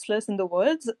completely useless in the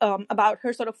woods, about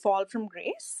her sort of fall from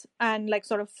grace, and like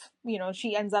sort of,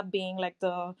 she ends up being like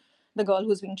the girl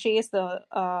who's being chased, the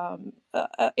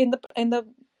in the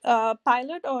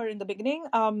pilot, or in the beginning,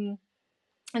 and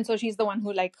so she's the one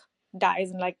who like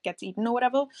dies and like gets eaten or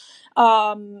whatever.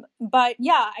 But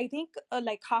yeah, I think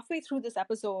like halfway through this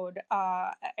episode,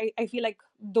 I feel like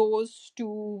those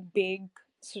two big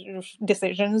sort of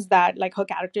decisions that like her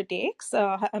character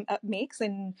makes,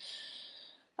 and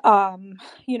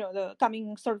the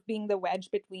coming sort of being the wedge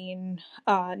between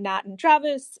Nat and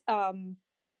Travis,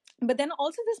 but then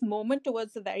also this moment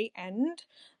towards the very end,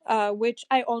 which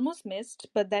I almost missed,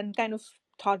 but then kind of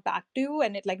thought back to,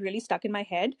 and it like really stuck in my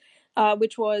head,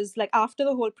 which was like after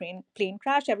the whole plane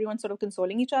crash, everyone's sort of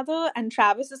consoling each other, and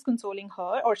Travis is consoling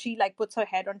her, or she like puts her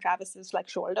head on Travis's like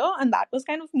shoulder, and that was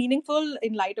kind of meaningful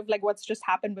in light of like what's just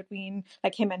happened between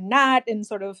like him and Nat, and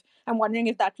sort of I'm wondering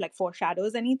if that like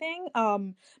foreshadows anything.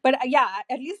 But yeah,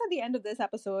 at least at the end of this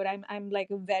episode, I'm like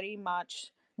very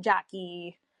much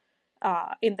Jackie,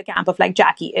 in the camp of like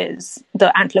Jackie is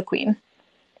the antler queen.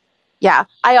 Yeah.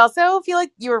 I also feel like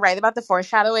you were right about the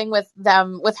foreshadowing with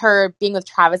her being with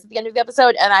Travis at the end of the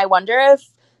episode. And I wonder if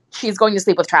she's going to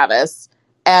sleep with Travis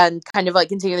and kind of like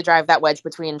continue to drive that wedge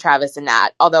between Travis and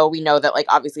Nat. Although we know that like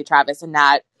obviously Travis and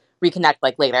Nat reconnect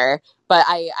like later. But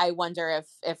I wonder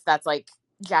if that's like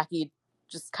Jackie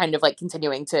just kind of like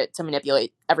continuing to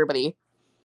manipulate everybody.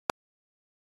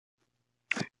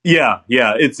 Yeah,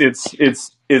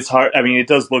 it's hard. I mean, it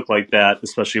does look like that,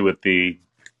 especially with the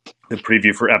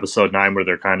preview for episode 9, where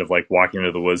they're kind of like walking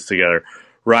into the woods together.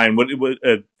 Ryan, what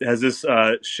has this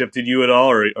shifted you at all,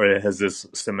 or has this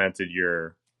cemented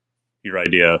your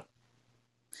idea?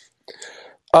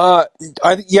 I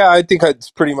think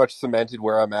it's pretty much cemented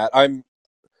where I'm at.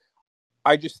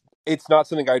 It's not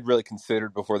something I'd really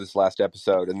considered before this last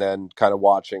episode, and then kind of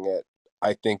watching it,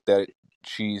 I think that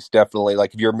she's definitely,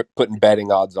 like, if you're putting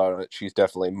betting odds on it, she's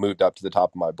definitely moved up to the top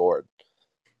of my board.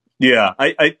 Yeah,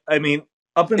 I mean,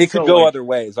 up until It could go like, other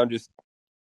ways.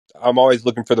 I'm always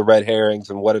looking for the red herrings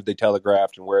and what have they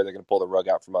telegraphed and where are they going to pull the rug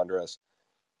out from under us.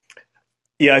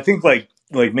 yeah, I think like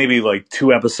maybe like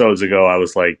 2 episodes ago, I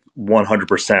was like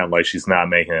 100% like she's not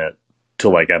making it to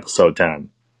like episode 10.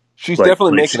 She's Like,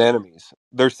 definitely making enemies.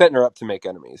 They're setting her up to make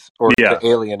enemies or yeah, to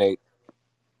alienate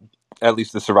at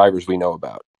least the survivors we know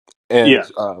about. And yeah,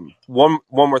 one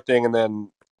more thing, and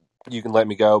then you can let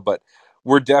me go. But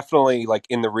we're definitely like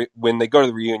when they go to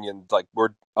the reunion, like we're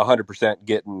 100%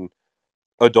 getting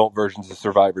adult versions of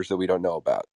survivors that we don't know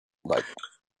about. Like,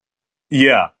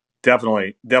 yeah,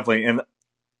 definitely, and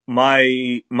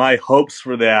my hopes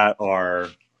for that are,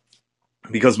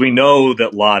 because we know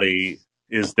that Lottie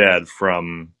is dead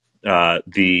from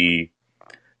the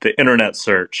internet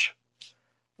search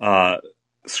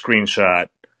screenshot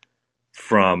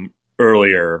from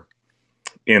earlier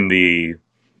in the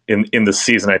in the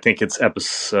season. I think it's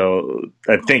episode.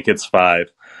 I think it's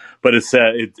 5, but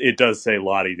it does say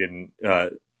Lottie didn't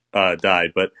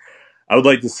died. But I would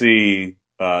like to see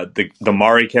the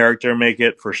Mari character make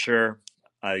it for sure.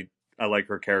 I like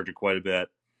her character quite a bit.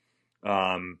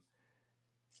 And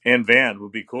Van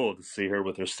would be cool to see her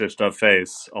with her stitched up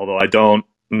face. Although I don't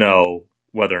know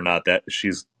whether or not that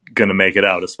she's gonna make it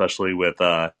out, especially with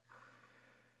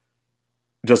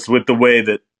just with the way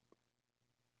that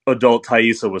adult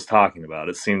Thaisa was talking about.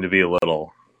 It seemed to be a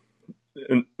little,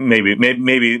 maybe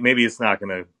it's not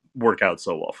gonna work out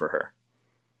so well for her.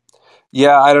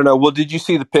 yeah, I don't know. Well, did you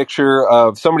see the picture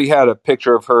of somebody had a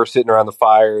picture of her sitting around the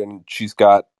fire and she's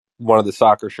got one of the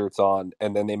soccer shirts on,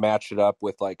 and then they matched it up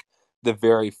with like the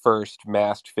very first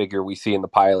masked figure we see in the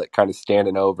pilot, kind of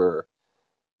standing over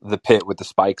the pit with the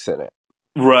spikes in it.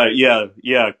 Right. Yeah.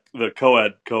 Yeah. The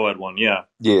co-ed one. Yeah.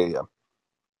 Yeah.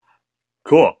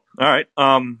 Cool. All right.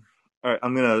 All right.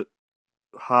 I'm gonna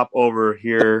hop over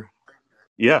here.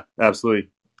 Yeah, absolutely.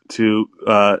 To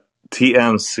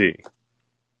TMC.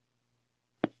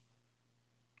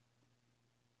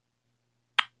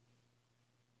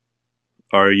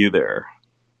 Are you there?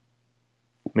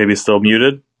 Maybe still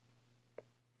muted.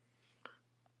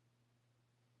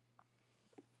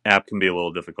 App can be a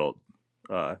little difficult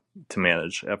to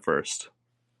manage at first.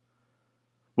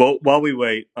 Well, while we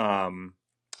wait,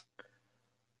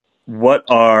 what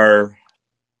are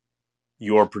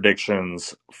your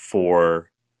predictions for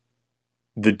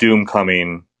the Doom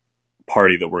coming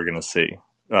party that we're going to see,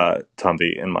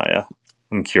 Tanvi and Maya?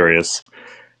 I'm curious.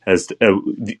 Do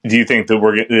you think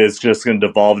that it's just going to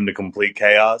devolve into complete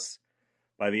chaos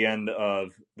by the end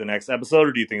of the next episode,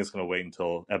 or do you think it's going to wait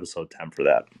until episode 10 for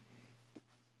that?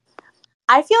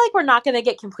 I feel like we're not going to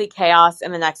get complete chaos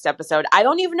in the next episode. I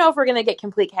don't even know if we're going to get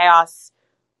complete chaos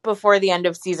before the end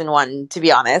of season 1, to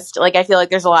be honest. Like, I feel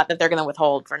like there's a lot that they're going to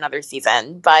withhold for another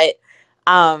season, but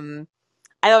I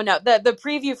don't know. The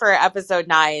preview for episode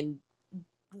 9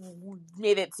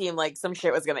 made it seem like some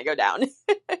shit was going to go down.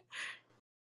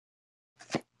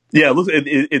 Yeah,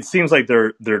 it seems like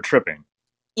they're tripping.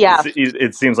 Yeah.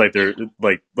 It seems like they're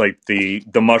like the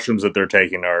mushrooms that they're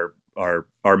taking are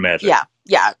magic.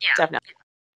 Yeah, definitely.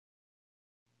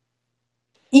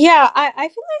 Yeah, I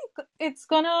feel like it's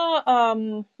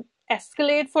gonna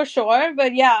escalate for sure,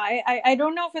 but yeah, I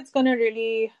don't know if it's gonna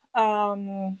really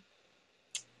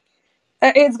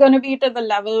it's gonna be to the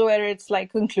level where it's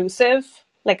like conclusive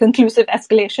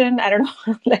escalation. I don't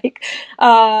know. Like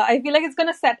I feel like it's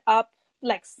gonna set up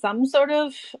like some sort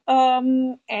of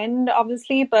end,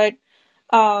 obviously, but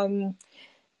um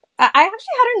I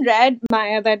actually hadn't read,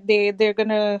 Maya, that they're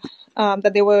gonna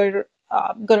that they were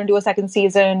gonna do a second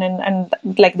season, and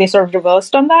like they sort of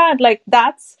reversed on that. Like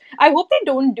that's, I hope they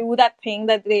don't do that thing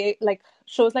that they like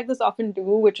shows like this often do,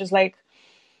 which is like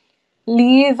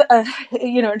leave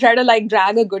try to like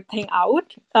drag a good thing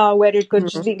out where it could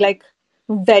just be like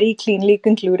very cleanly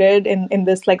concluded in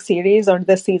this like series or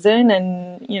this season,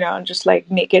 and just like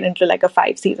make it into like a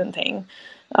 5 season thing,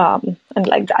 and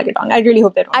like drag it on. I really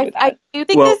hope they don't do that. I do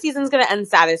think this season's going to end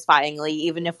satisfyingly,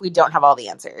 even if we don't have all the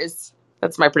answers.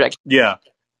 That's my prediction. Yeah,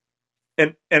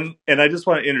 and I just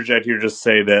want to interject here, just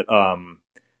say that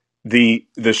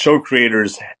the show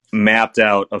creators mapped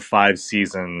out a 5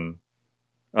 season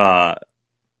like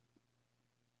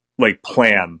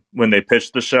plan when they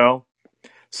pitched the show,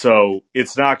 so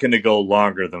it's not going to go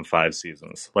longer than 5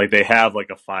 seasons. Like they have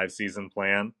like a 5 season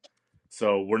plan,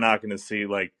 so we're not going to see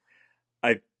like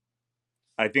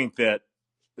I think that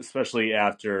especially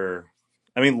after,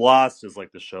 I mean, Lost is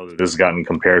like the show that has gotten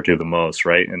compared to the most,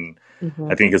 right? And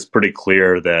I think it's pretty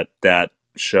clear that that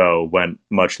show went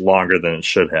much longer than it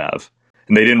should have,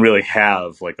 and they didn't really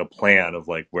have like a plan of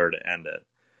like where to end it.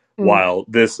 While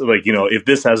this, like, if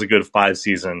this has a good 5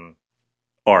 season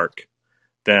arc,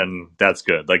 then that's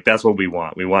good. Like that's what we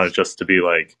want. We want it just to be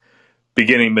like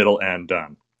beginning, middle, end,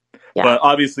 done. Yeah. But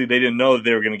obviously they didn't know that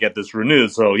they were going to get this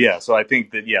renewed. So yeah, so I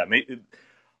think that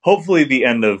hopefully the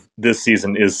end of this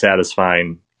season is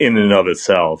satisfying in and of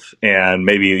itself, and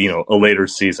maybe a later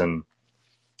season,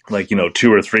 like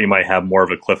 2 or 3, might have more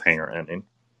of a cliffhanger ending.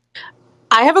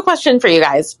 I have a question for you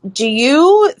guys. Do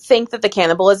you think that the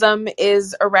cannibalism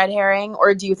is a red herring,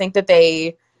 or do you think that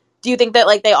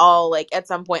like they all like at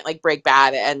some point like break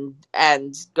bad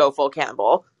and go full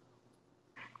cannibal?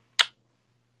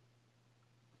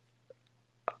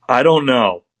 I don't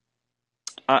know.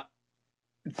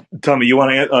 Tell me, you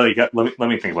want to? Let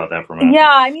me think about that for a minute. Yeah,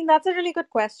 I mean that's a really good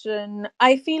question.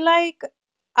 I feel like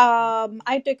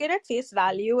I took it at face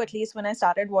value, at least when I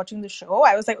started watching the show.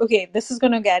 I was like, okay, this is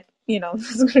gonna get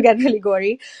this is gonna get really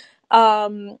gory.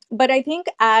 But I think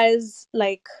as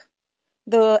like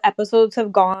the episodes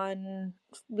have gone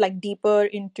like deeper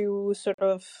into sort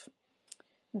of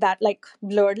that like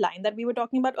blurred line that we were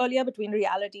talking about earlier between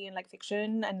reality and like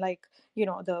fiction, and like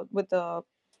the with the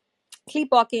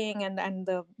sleepwalking and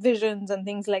the visions and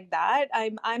things like that,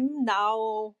 I'm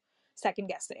now second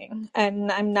guessing,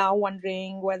 and I'm now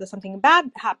wondering whether something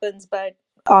bad happens, but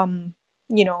not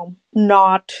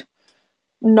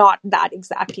that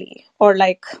exactly, or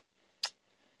like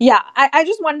yeah, I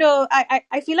just wonder.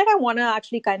 I feel like I want to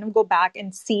actually kind of go back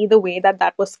and see the way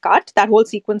that was cut. That whole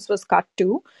sequence was cut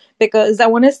too, because I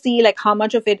want to see like how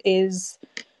much of it is,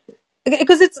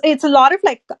 because it's a lot of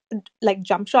like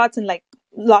jump shots and like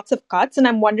lots of cuts, and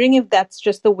I'm wondering if that's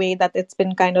just the way that it's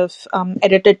been kind of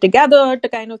edited together to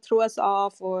kind of throw us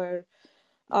off, or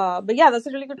but yeah, that's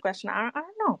a really good question. I don't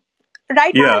know.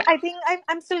 Right now, Yeah, I think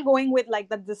I'm still going with like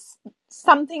that this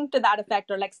something to that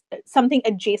effect, or like something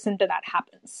adjacent to that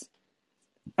happens.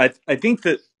 I think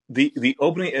that the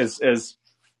opening is as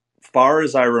far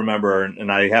as I remember,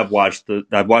 and I've watched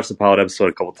the pilot episode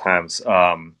a couple times.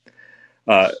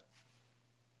 Uh,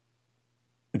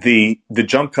 the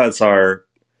jump cuts are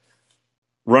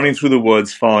running through the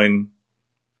woods, falling,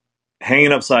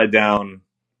 hanging upside down,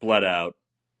 bled out,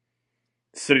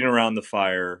 sitting around the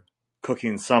fire,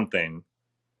 cooking something,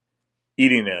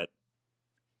 eating it,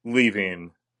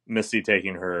 leaving, Misty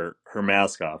taking her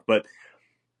mask off. But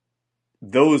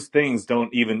those things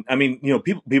don't even, I mean,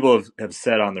 people have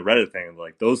said on the Reddit thing,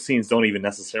 like those scenes don't even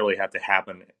necessarily have to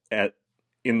happen at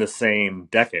in the same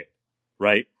decade,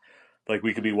 right? Like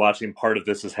we could be watching part of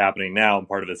this is happening now and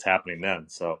part of it's happening then.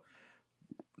 So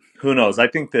who knows? I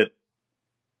think that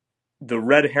the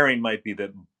red herring might be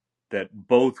that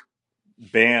both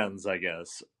bands, I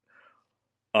guess,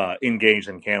 engage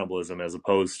in cannibalism as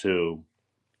opposed to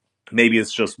maybe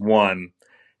it's just one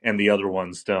and the other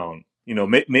ones don't.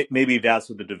 Maybe that's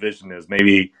what the division is.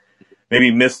 Maybe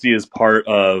Misty is part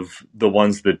of the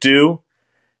ones that do,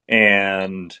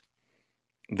 and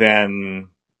then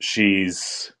she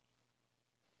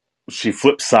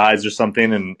flips sides or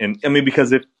something. And I mean,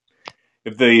 because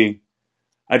if they,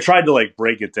 I tried to like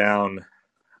break it down,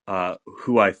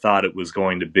 who I thought it was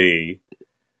going to be,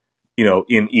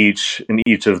 in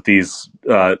each of these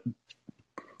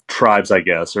tribes, I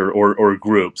guess, or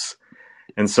groups.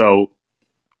 And so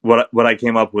what I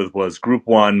came up with was Group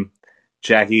One: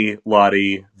 Jackie,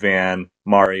 Lottie, Van,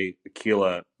 Mari,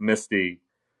 Akila, Misty.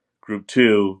 Group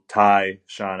Two: Ty,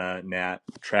 Shauna, Nat,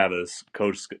 Travis,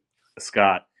 Coach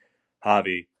Scott,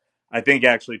 Javi. I think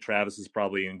actually Travis is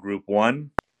probably in Group One,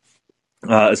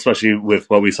 especially with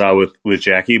what we saw with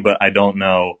Jackie. But I don't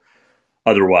know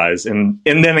otherwise. And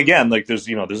then again, like there's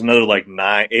another like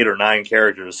 8 or 9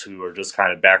 characters who are just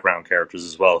kind of background characters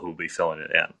as well who will be filling it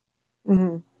in.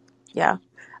 Mm-hmm. Yeah.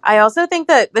 I also think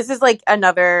that this is like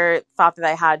another thought that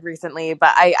I had recently, but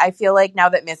I feel like now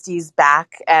that Misty's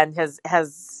back and has,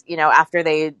 after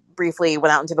they briefly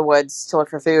went out into the woods to look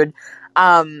for food,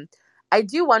 I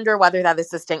do wonder whether that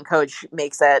assistant coach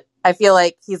makes it. I feel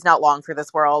like he's not long for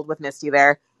this world with Misty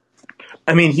there.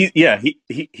 I mean,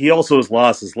 he also has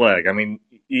lost his leg. I mean,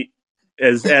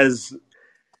 as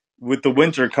with the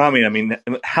winter coming, I mean,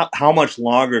 how much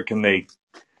longer can they?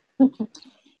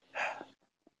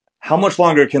 How much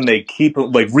longer can they keep,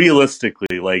 like,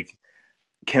 realistically, like,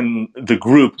 can the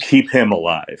group keep him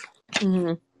alive?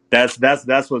 Mm-hmm. That's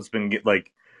what's been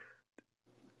like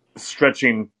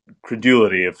stretching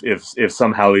credulity if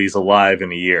somehow he's alive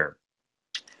in a year.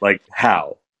 Like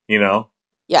how, Yeah,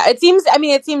 it seems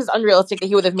unrealistic that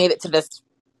he would have made it to this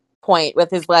point with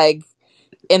his leg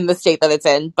in the state that it's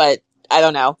in, but I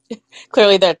don't know.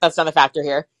 Clearly that's not a factor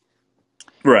here.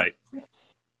 Right.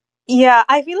 Yeah,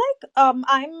 I feel like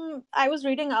I was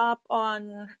reading up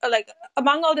on like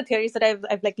among all the theories that I've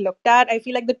like looked at, I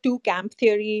feel like the two camp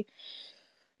theory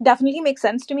definitely makes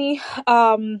sense to me.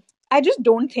 I just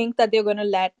don't think that they're gonna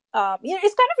let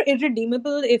it's kind of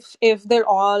irredeemable if they're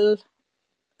all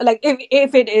like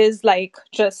if it is like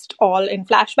just all in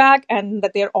flashback and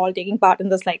that they're all taking part in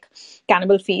this like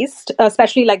cannibal feast,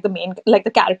 especially like the main like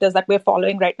the characters that we're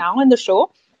following right now in the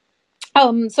show.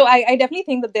 So I definitely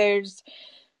think that there's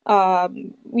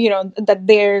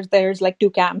that there's like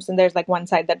two camps and there's like one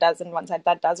side that does and one side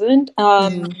that doesn't.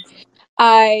 Mm-hmm.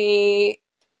 I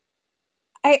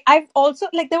I've also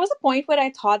like there was a point where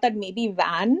I thought that maybe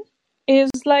Van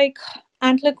is like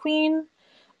Antler Queen,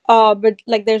 but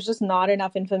like there's just not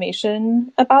enough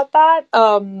information about that.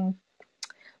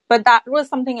 But that was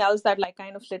something else that like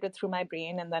kind of flitted through my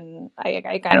brain, and then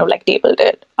I kind of like tabled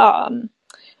it.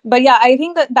 But yeah, I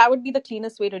think that would be the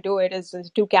cleanest way to do it is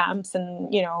just two camps,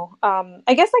 and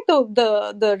I guess like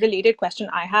the related question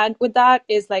I had with that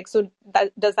is like, so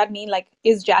does that mean like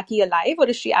is Jackie alive or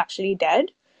is she actually dead?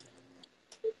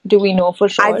 Do we know for I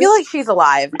sure? feel like she's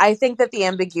alive. I think that the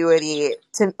ambiguity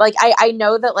to like I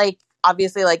know that like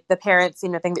obviously like the parents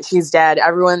seem to think that she's dead.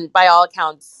 Everyone by all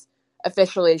accounts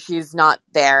officially she's not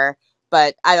there,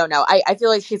 but I don't know. I feel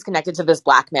like she's connected to this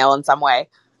blackmail in some way.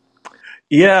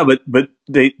 Yeah, but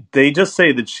they just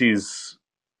say that she's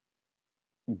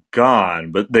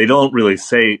gone, but they don't really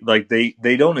say, like,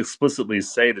 they don't explicitly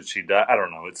say that she died. I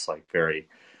don't know. It's like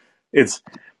it's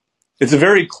it's a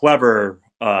very clever,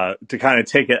 to kind of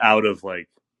take it out of like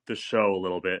the show a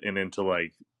little bit and into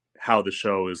like how the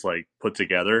show is like put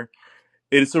together.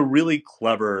 It's a really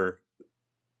clever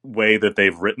way that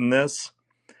they've written this,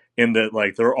 in that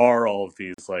like there are all of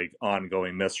these like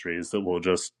ongoing mysteries that will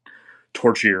just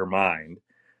torture your mind,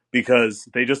 because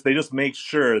they just make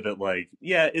sure that like,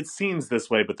 yeah, it seems this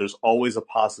way, but there's always a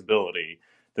possibility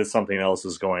that something else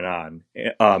is going on.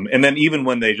 And then even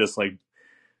when they just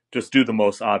do the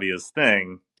most obvious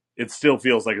thing, it still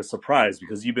feels like a surprise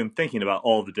because you've been thinking about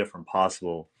all the different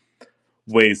possible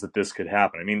ways that this could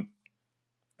happen. I mean,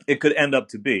 it could end up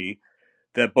to be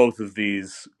that both of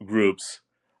these groups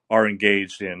are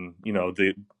engaged in,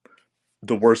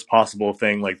 the worst possible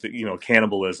thing, like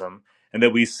cannibalism, and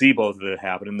that we see both of it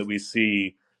happen, and that we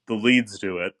see the leads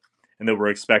do it, and that we're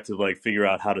expected to like figure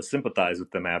out how to sympathize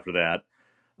with them after that.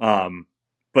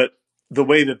 But the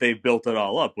way that they've built it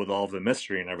all up with all the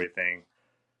mystery and everything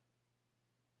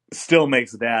still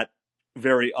makes that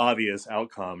very obvious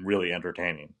outcome really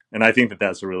entertaining, and I think that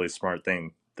that's a really smart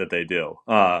thing that they do.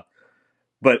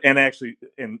 But and actually,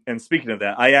 and speaking of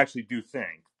that, I actually do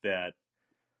think that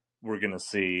we're going to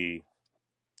see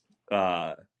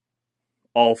uh,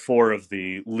 all four of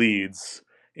the leads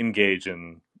engage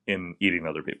in eating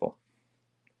other people,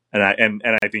 and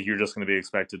I think you're just going to be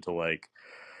expected to like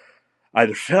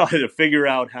either either figure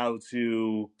out how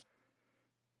to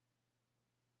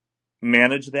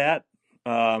manage that,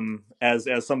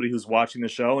 as somebody who's watching the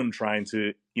show and trying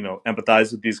to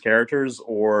empathize with these characters,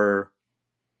 or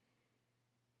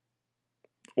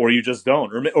you just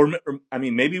don't, or I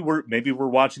mean, maybe we're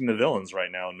watching the villains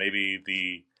right now, and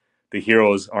maybe the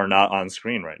heroes are not on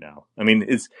screen right now. I mean,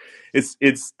 it's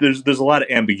there's a lot of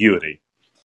ambiguity.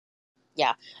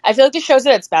 Yeah. I feel like the show's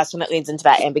at its best when it leans into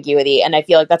that ambiguity. And I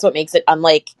feel like that's what makes it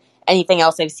unlike anything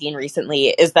else I've seen recently,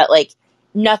 is that like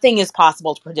nothing is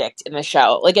possible to predict in the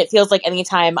show. Like it feels like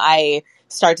anytime I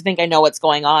start to think I know what's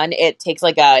going on, it takes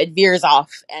it veers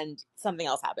off and something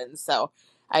else happens. So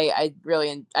I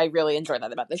really enjoy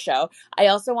that about the show. I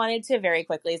also wanted to very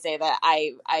quickly say that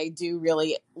I do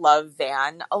really love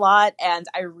Van a lot, and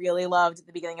I really loved at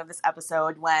the beginning of this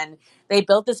episode when they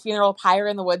built this funeral pyre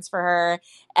in the woods for her,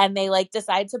 and they like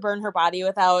decide to burn her body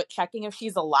without checking if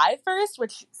she's alive first,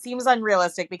 which seems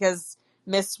unrealistic because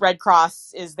Miss Red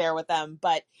Cross is there with them.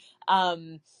 But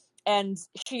and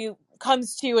she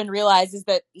comes to and realizes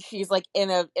that she's like in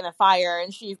a fire,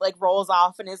 and she like rolls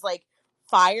off and is like,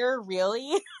 fire, really?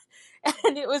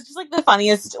 And it was just like the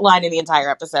funniest line in the entire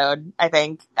episode, I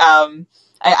think.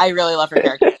 I really love her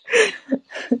character.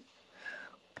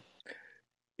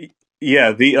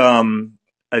 Yeah,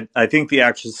 I think the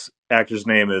actor's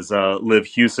name is Liv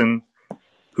Hewson,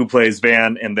 who plays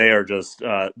Van, and they are just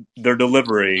their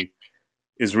delivery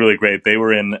is really great. They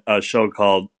were in a show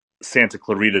called Santa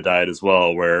Clarita Diet as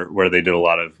well, where they did a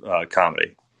lot of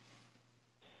comedy.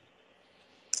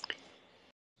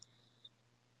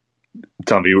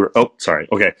 Tanvi, you were, oh, sorry.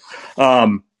 Okay.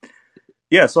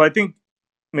 Yeah, so I think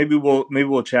maybe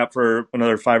we'll chat for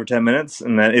another 5 or 10 minutes,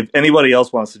 and then if anybody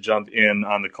else wants to jump in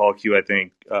on the call queue, I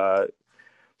think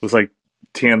looks like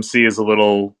TMC is a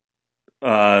little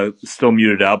still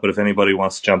muted out, but if anybody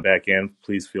wants to jump back in,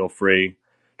 please feel free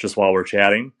just while we're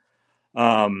chatting.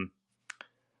 Um,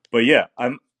 but yeah,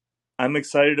 I'm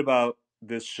excited about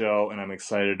this show, and I'm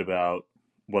excited about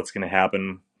what's going to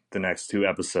happen the next two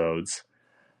episodes.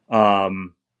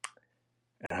 And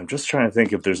I'm just trying to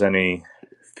think if there's any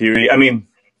theory. I mean,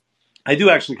 I do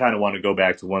actually kind of want to go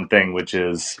back to one thing, which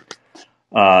is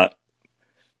uh,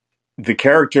 the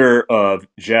character of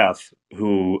Jeff,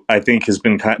 who I think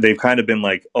they've kind of been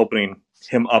like opening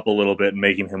him up a little bit and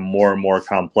making him more and more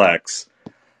complex.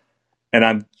 And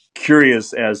I'm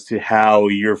curious as to how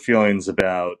your feelings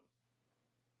about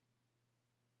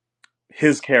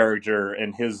his character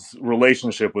and his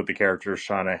relationship with the character of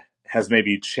Shauna has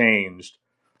maybe changed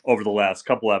over the last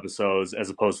couple episodes as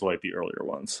opposed to like the earlier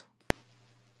ones.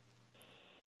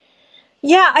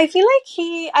 Yeah, I feel like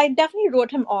I definitely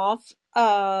wrote him off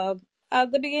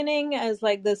at the beginning as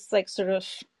like this like sort of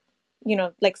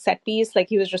like set piece, like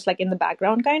he was just like in the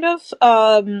background kind of.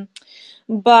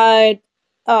 But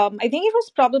I think it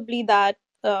was probably that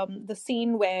the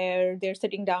scene where they're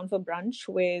sitting down for brunch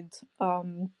with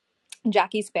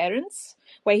Jackie's parents,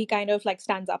 where he kind of like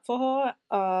stands up for her,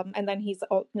 and then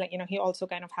like he also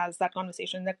kind of has that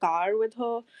conversation in the car with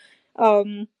her,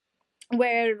 um,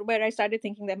 where I started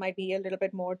thinking there might be a little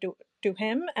bit more to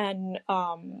him. And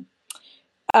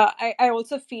I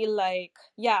also feel like,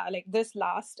 yeah, like this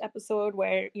last episode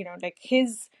where like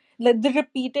the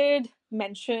repeated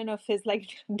mention of his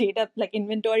like data, like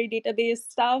inventory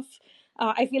database stuff,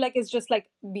 I feel like it's just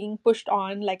like being pushed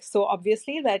on like so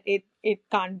obviously that it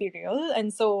can't be real.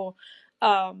 And so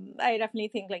I definitely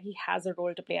think like he has a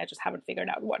role to play. I just haven't figured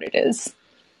out what it is.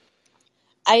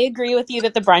 I agree with you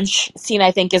that the brunch scene,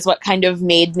 I think, is what kind of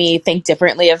made me think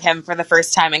differently of him for the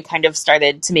first time and kind of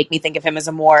started to make me think of him as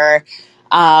a more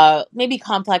maybe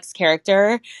complex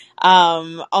character.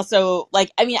 Also,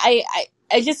 like, I mean,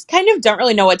 I just kind of don't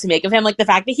really know what to make of him. Like, the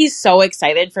fact that he's so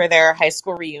excited for their high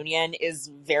school reunion is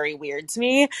very weird to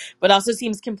me, but also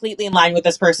seems completely in line with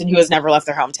this person who has never left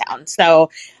their hometown. So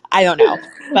I don't know.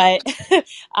 But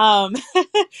um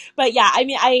but yeah, I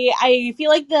mean, I feel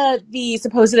like the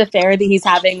supposed affair that he's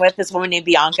having with this woman named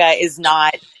Bianca is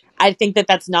not. I think that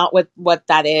that's not what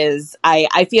that is.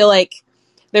 I feel like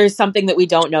there's something that we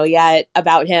don't know yet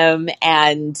about him,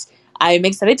 and I'm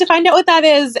excited to find out what that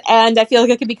is. And I feel like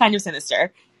it could be kind of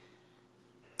sinister.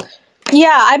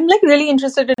 Yeah, I'm like really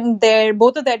interested in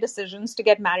both of their decisions to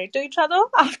get married to each other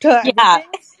after Yeah,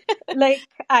 everything. Like,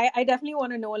 I definitely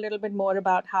want to know a little bit more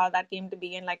about how that came to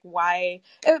be and like why.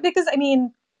 Because I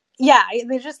mean, yeah,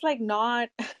 they're just like not.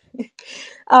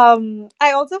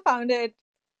 I also found it.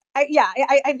 I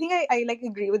think I like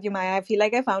agree with you, Maya. I feel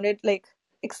like I found it like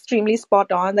extremely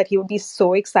spot on that he would be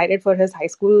so excited for his high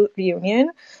school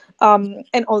reunion,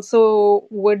 and also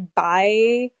would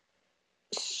buy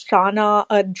Shauna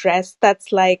a dress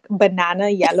that's like banana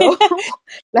yellow,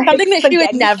 like something that she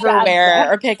would spaghetti never strap wear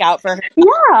dress. or pick out for her.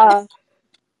 Yeah,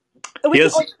 He which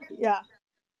is has. also, yeah,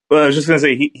 Well, I was just gonna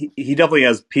say he definitely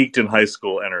has peaked in high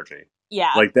school energy.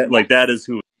 Yeah, Like that. Like that yes, is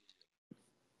who.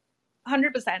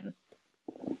 100%.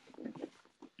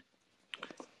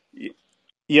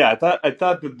 Yeah, I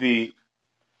thought that the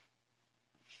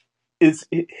is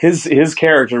his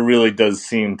character really does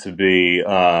seem to be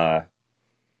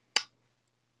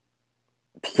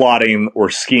plotting or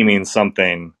scheming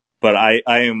something, but I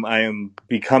am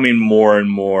becoming more and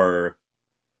more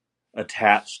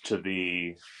attached to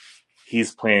the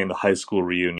he's planning the high school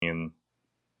reunion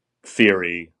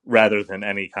theory rather than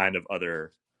any kind of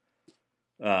other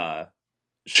uh,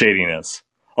 shadiness.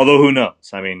 Although who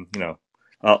knows? I mean,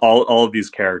 all of these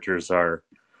characters are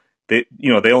they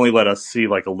only let us see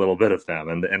like a little bit of them,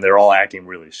 and they're all acting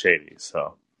really shady.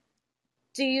 So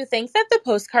do you think that the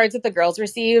postcards that the girls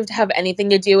received have anything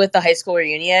to do with the high school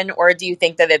reunion, or do you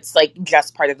think that it's like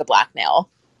just part of the blackmail?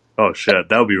 oh shit,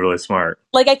 that would be really smart.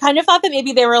 Like, I kind of thought that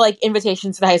maybe they were like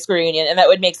invitations to the high school reunion, and that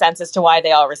would make sense as to why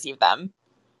they all received them.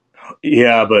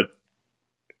 Yeah, but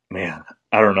man,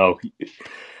 I don't know.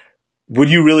 Would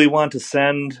you really want to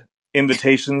send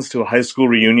invitations to a high school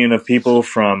reunion of people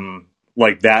from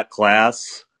like that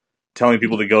class, telling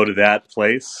people to go to that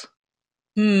place?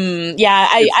 Yeah,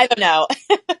 It's I don't know.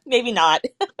 Maybe not.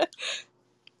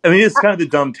 I mean, it's kind of the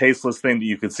dumb, tasteless thing that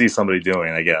you could see somebody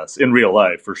doing, I guess, in real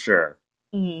life for sure.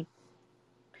 Mm.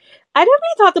 I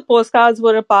definitely thought the postcards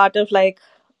were a part of like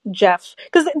Jeff,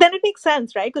 because then it makes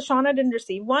sense, right? Because Shauna didn't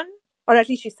receive one, or at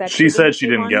least she said She she didn't said she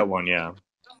receive didn't one. get one. Yeah,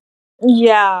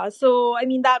 Yeah, so I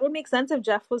mean that would make sense if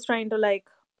Jeff was trying to like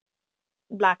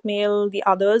blackmail the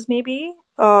others, maybe.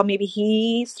 Maybe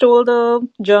he stole the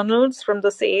journals from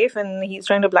the safe and he's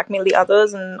trying to blackmail the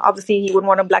others, and obviously he wouldn't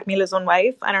want to blackmail his own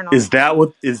wife. I don't know. is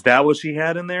that what she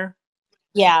had in there?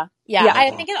 Yeah, yeah. Yeah. I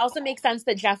Oh, think it also makes sense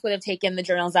that Jeff would have taken the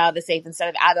journals out of the safe instead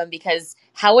of Adam, because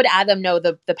how would Adam know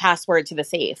the password to the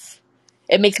safe?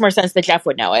 It makes more sense that Jeff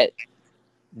would know it.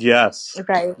 yes.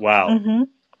 Right. Wow. Mm-hmm.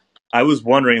 I was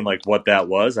wondering like what that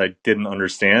was. I didn't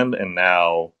understand, and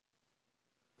now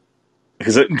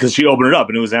because she opened it up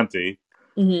and it was empty.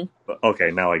 Hmm. But,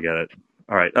 okay, now I get it.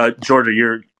 All right, Georgia,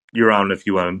 you're on if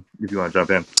you want to jump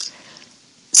in.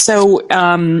 So,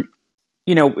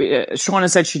 Shauna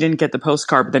said she didn't get the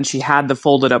postcard, but then she had the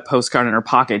folded up postcard in her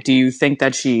pocket. Do you think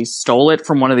that she stole it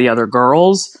from one of the other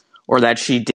girls, or that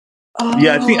she did?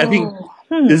 Yeah, I think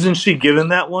Oh. isn't she given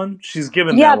that one? She's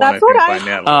given Yeah, that one, I that's what think, I by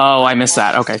Natalie. Oh, I missed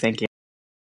that. Okay, thank you.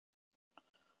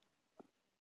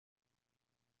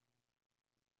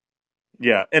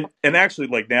 Yeah, and actually,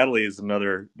 like Natalie is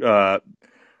another.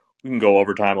 We can go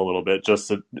over time a little bit.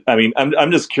 I mean,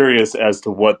 I'm just curious as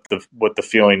to what the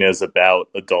feeling is about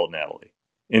adult Natalie,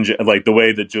 like the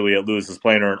way that Juliette Lewis is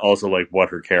playing her, and also like what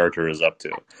her character is up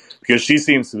to, because she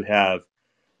seems to have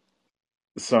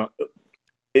some.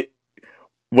 It,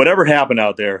 whatever happened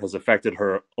out there has affected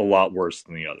her a lot worse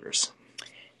than the others.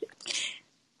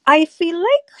 I feel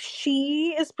like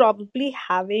she is probably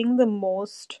having the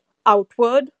most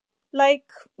outward like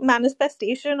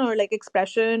manifestation or like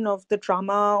expression of the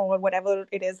trauma or whatever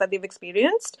it is that they've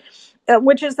experienced,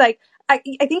 which is like I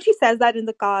think she says that in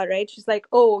the car, right? She's like,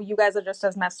 oh, you guys are just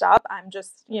as messed up. I'm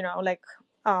just, like,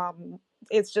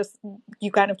 it's just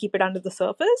you kind of keep it under the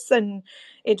surface, and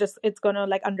it's gonna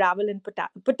like unravel in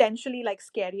potentially like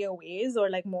scarier ways, or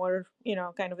like more,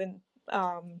 kind of in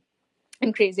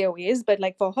crazier ways. But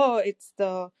like for her,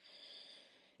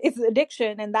 it's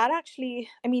addiction. And that actually,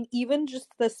 I mean, even just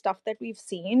the stuff that we've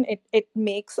seen, it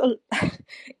makes a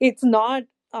it's not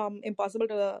impossible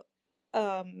to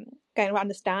kind of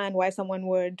understand why someone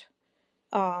would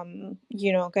kind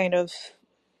of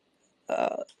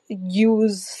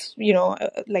use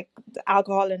like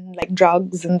alcohol and like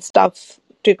drugs and stuff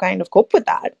to kind of cope with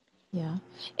that. Yeah.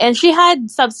 And she had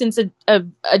substance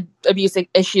abuse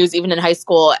issues even in high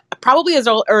school, probably as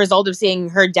a result of seeing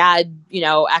her dad,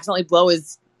 accidentally blow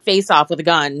his face off with a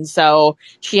gun. So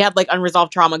she had like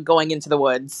unresolved trauma going into the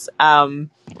woods, on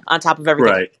top of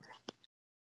everything.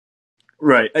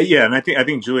 Right. Yeah. And I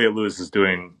think Juliette Lewis is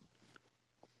doing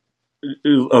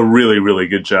a really, really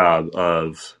good job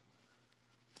of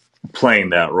playing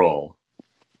that role.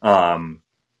 And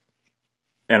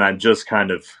I'm just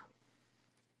kind of,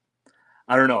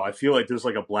 I don't know. I feel like there's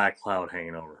like a black cloud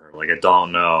hanging over her. Like, I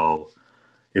don't know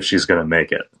if she's going to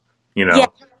make it, Yeah.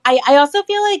 I also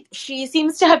feel like she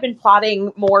seems to have been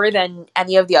plotting more than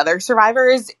any of the other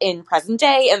survivors in present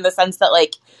day, in the sense that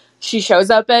like she shows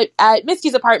up at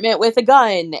Misty's apartment with a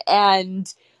gun,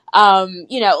 and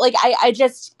like I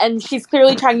just, and she's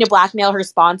clearly trying to blackmail her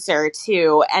sponsor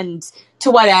too, and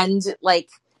to what end, like,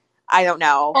 I don't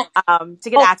know, to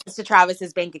get access to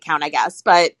Travis's bank account, I guess,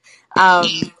 but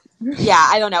yeah,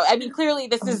 I don't know. I mean, clearly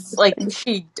this is like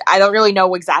I don't really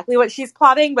know exactly what she's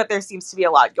plotting, but there seems to be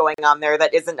a lot going on there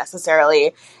that isn't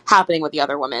necessarily happening with the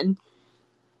other women.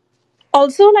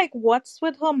 Also, like, what's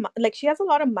with her? Like, she has a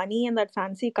lot of money in that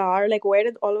fancy car. Like, where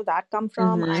did all of that come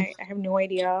from? Mm-hmm. I have no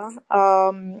idea.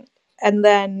 And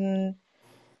then,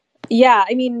 yeah,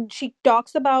 I mean, she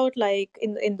talks about like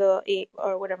in the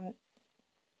or whatever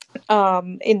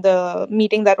in the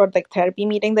meeting that, or like therapy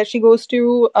meeting that she goes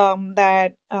to,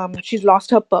 that she's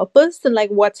lost her purpose, and like,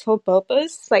 what's her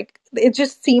purpose? Like, it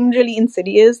just seemed really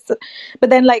insidious. But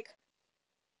then, like,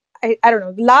 I don't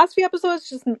know, the last few episodes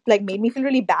just like made me feel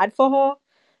really bad for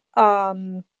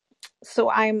her.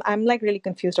 So I'm like really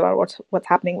confused about what's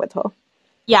happening with her.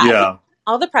 Yeah, I think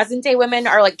all the present day women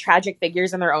are like tragic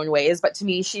figures in their own ways, but to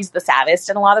me, she's the saddest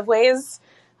in a lot of ways.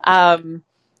 And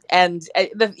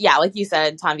like you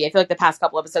said, Tanvi, I feel like the past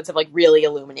couple episodes have like really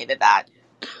illuminated that.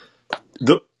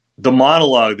 The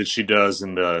monologue that she does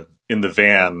in the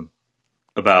van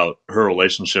about her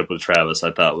relationship with Travis,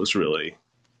 I thought was really,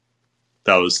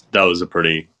 that was a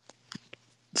pretty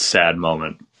sad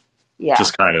moment. Yeah,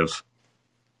 just kind of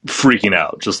freaking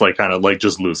out, just like kind of like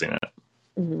just losing it.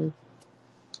 Mm-hmm.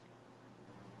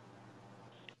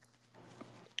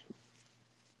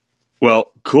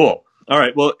 Well, cool. All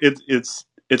right. Well, it's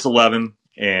 11,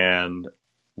 and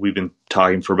we've been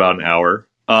talking for about an hour.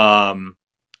 Either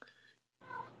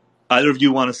of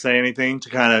you want to say anything to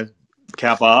kind of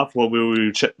cap off what we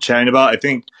were chatting about? I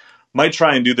think might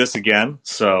try and do this again.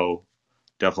 So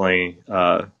definitely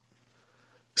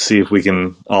see if we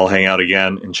can all hang out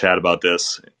again and chat about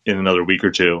this in another week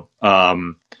or two.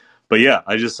 But yeah,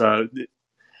 I just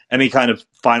any kind of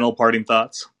final parting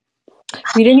thoughts?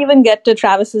 We didn't even get to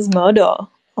Travis's murder.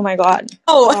 Oh my god.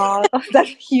 Oh, that's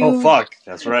huge. Oh fuck,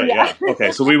 that's right. Yeah.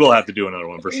 Okay, so we will have to do another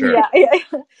one for sure. Yeah.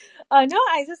 No,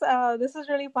 I just this is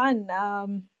really fun.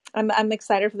 I'm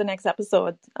excited for the next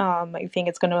episode. I think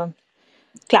it's gonna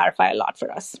clarify a lot for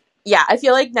us. Yeah, I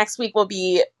feel like next week will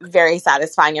be very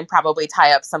satisfying and probably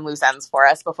tie up some loose ends for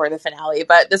us before the finale.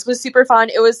 But this was super fun.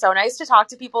 It was so nice to talk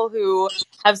to people who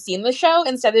have seen the show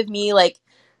instead of me like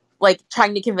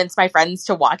trying to convince my friends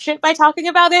to watch it by talking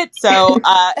about it. So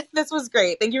this was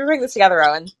great. Thank you for putting this together,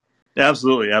 Owen.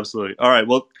 Absolutely. All right.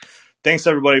 Well, thanks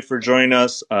everybody for joining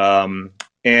us.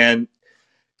 And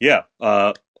yeah,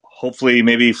 hopefully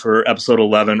maybe for episode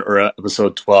 11 or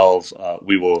episode 12,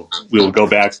 we will go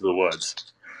back to the woods.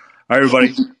 All right,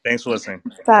 everybody. Thanks for listening.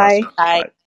 Bye. Bye.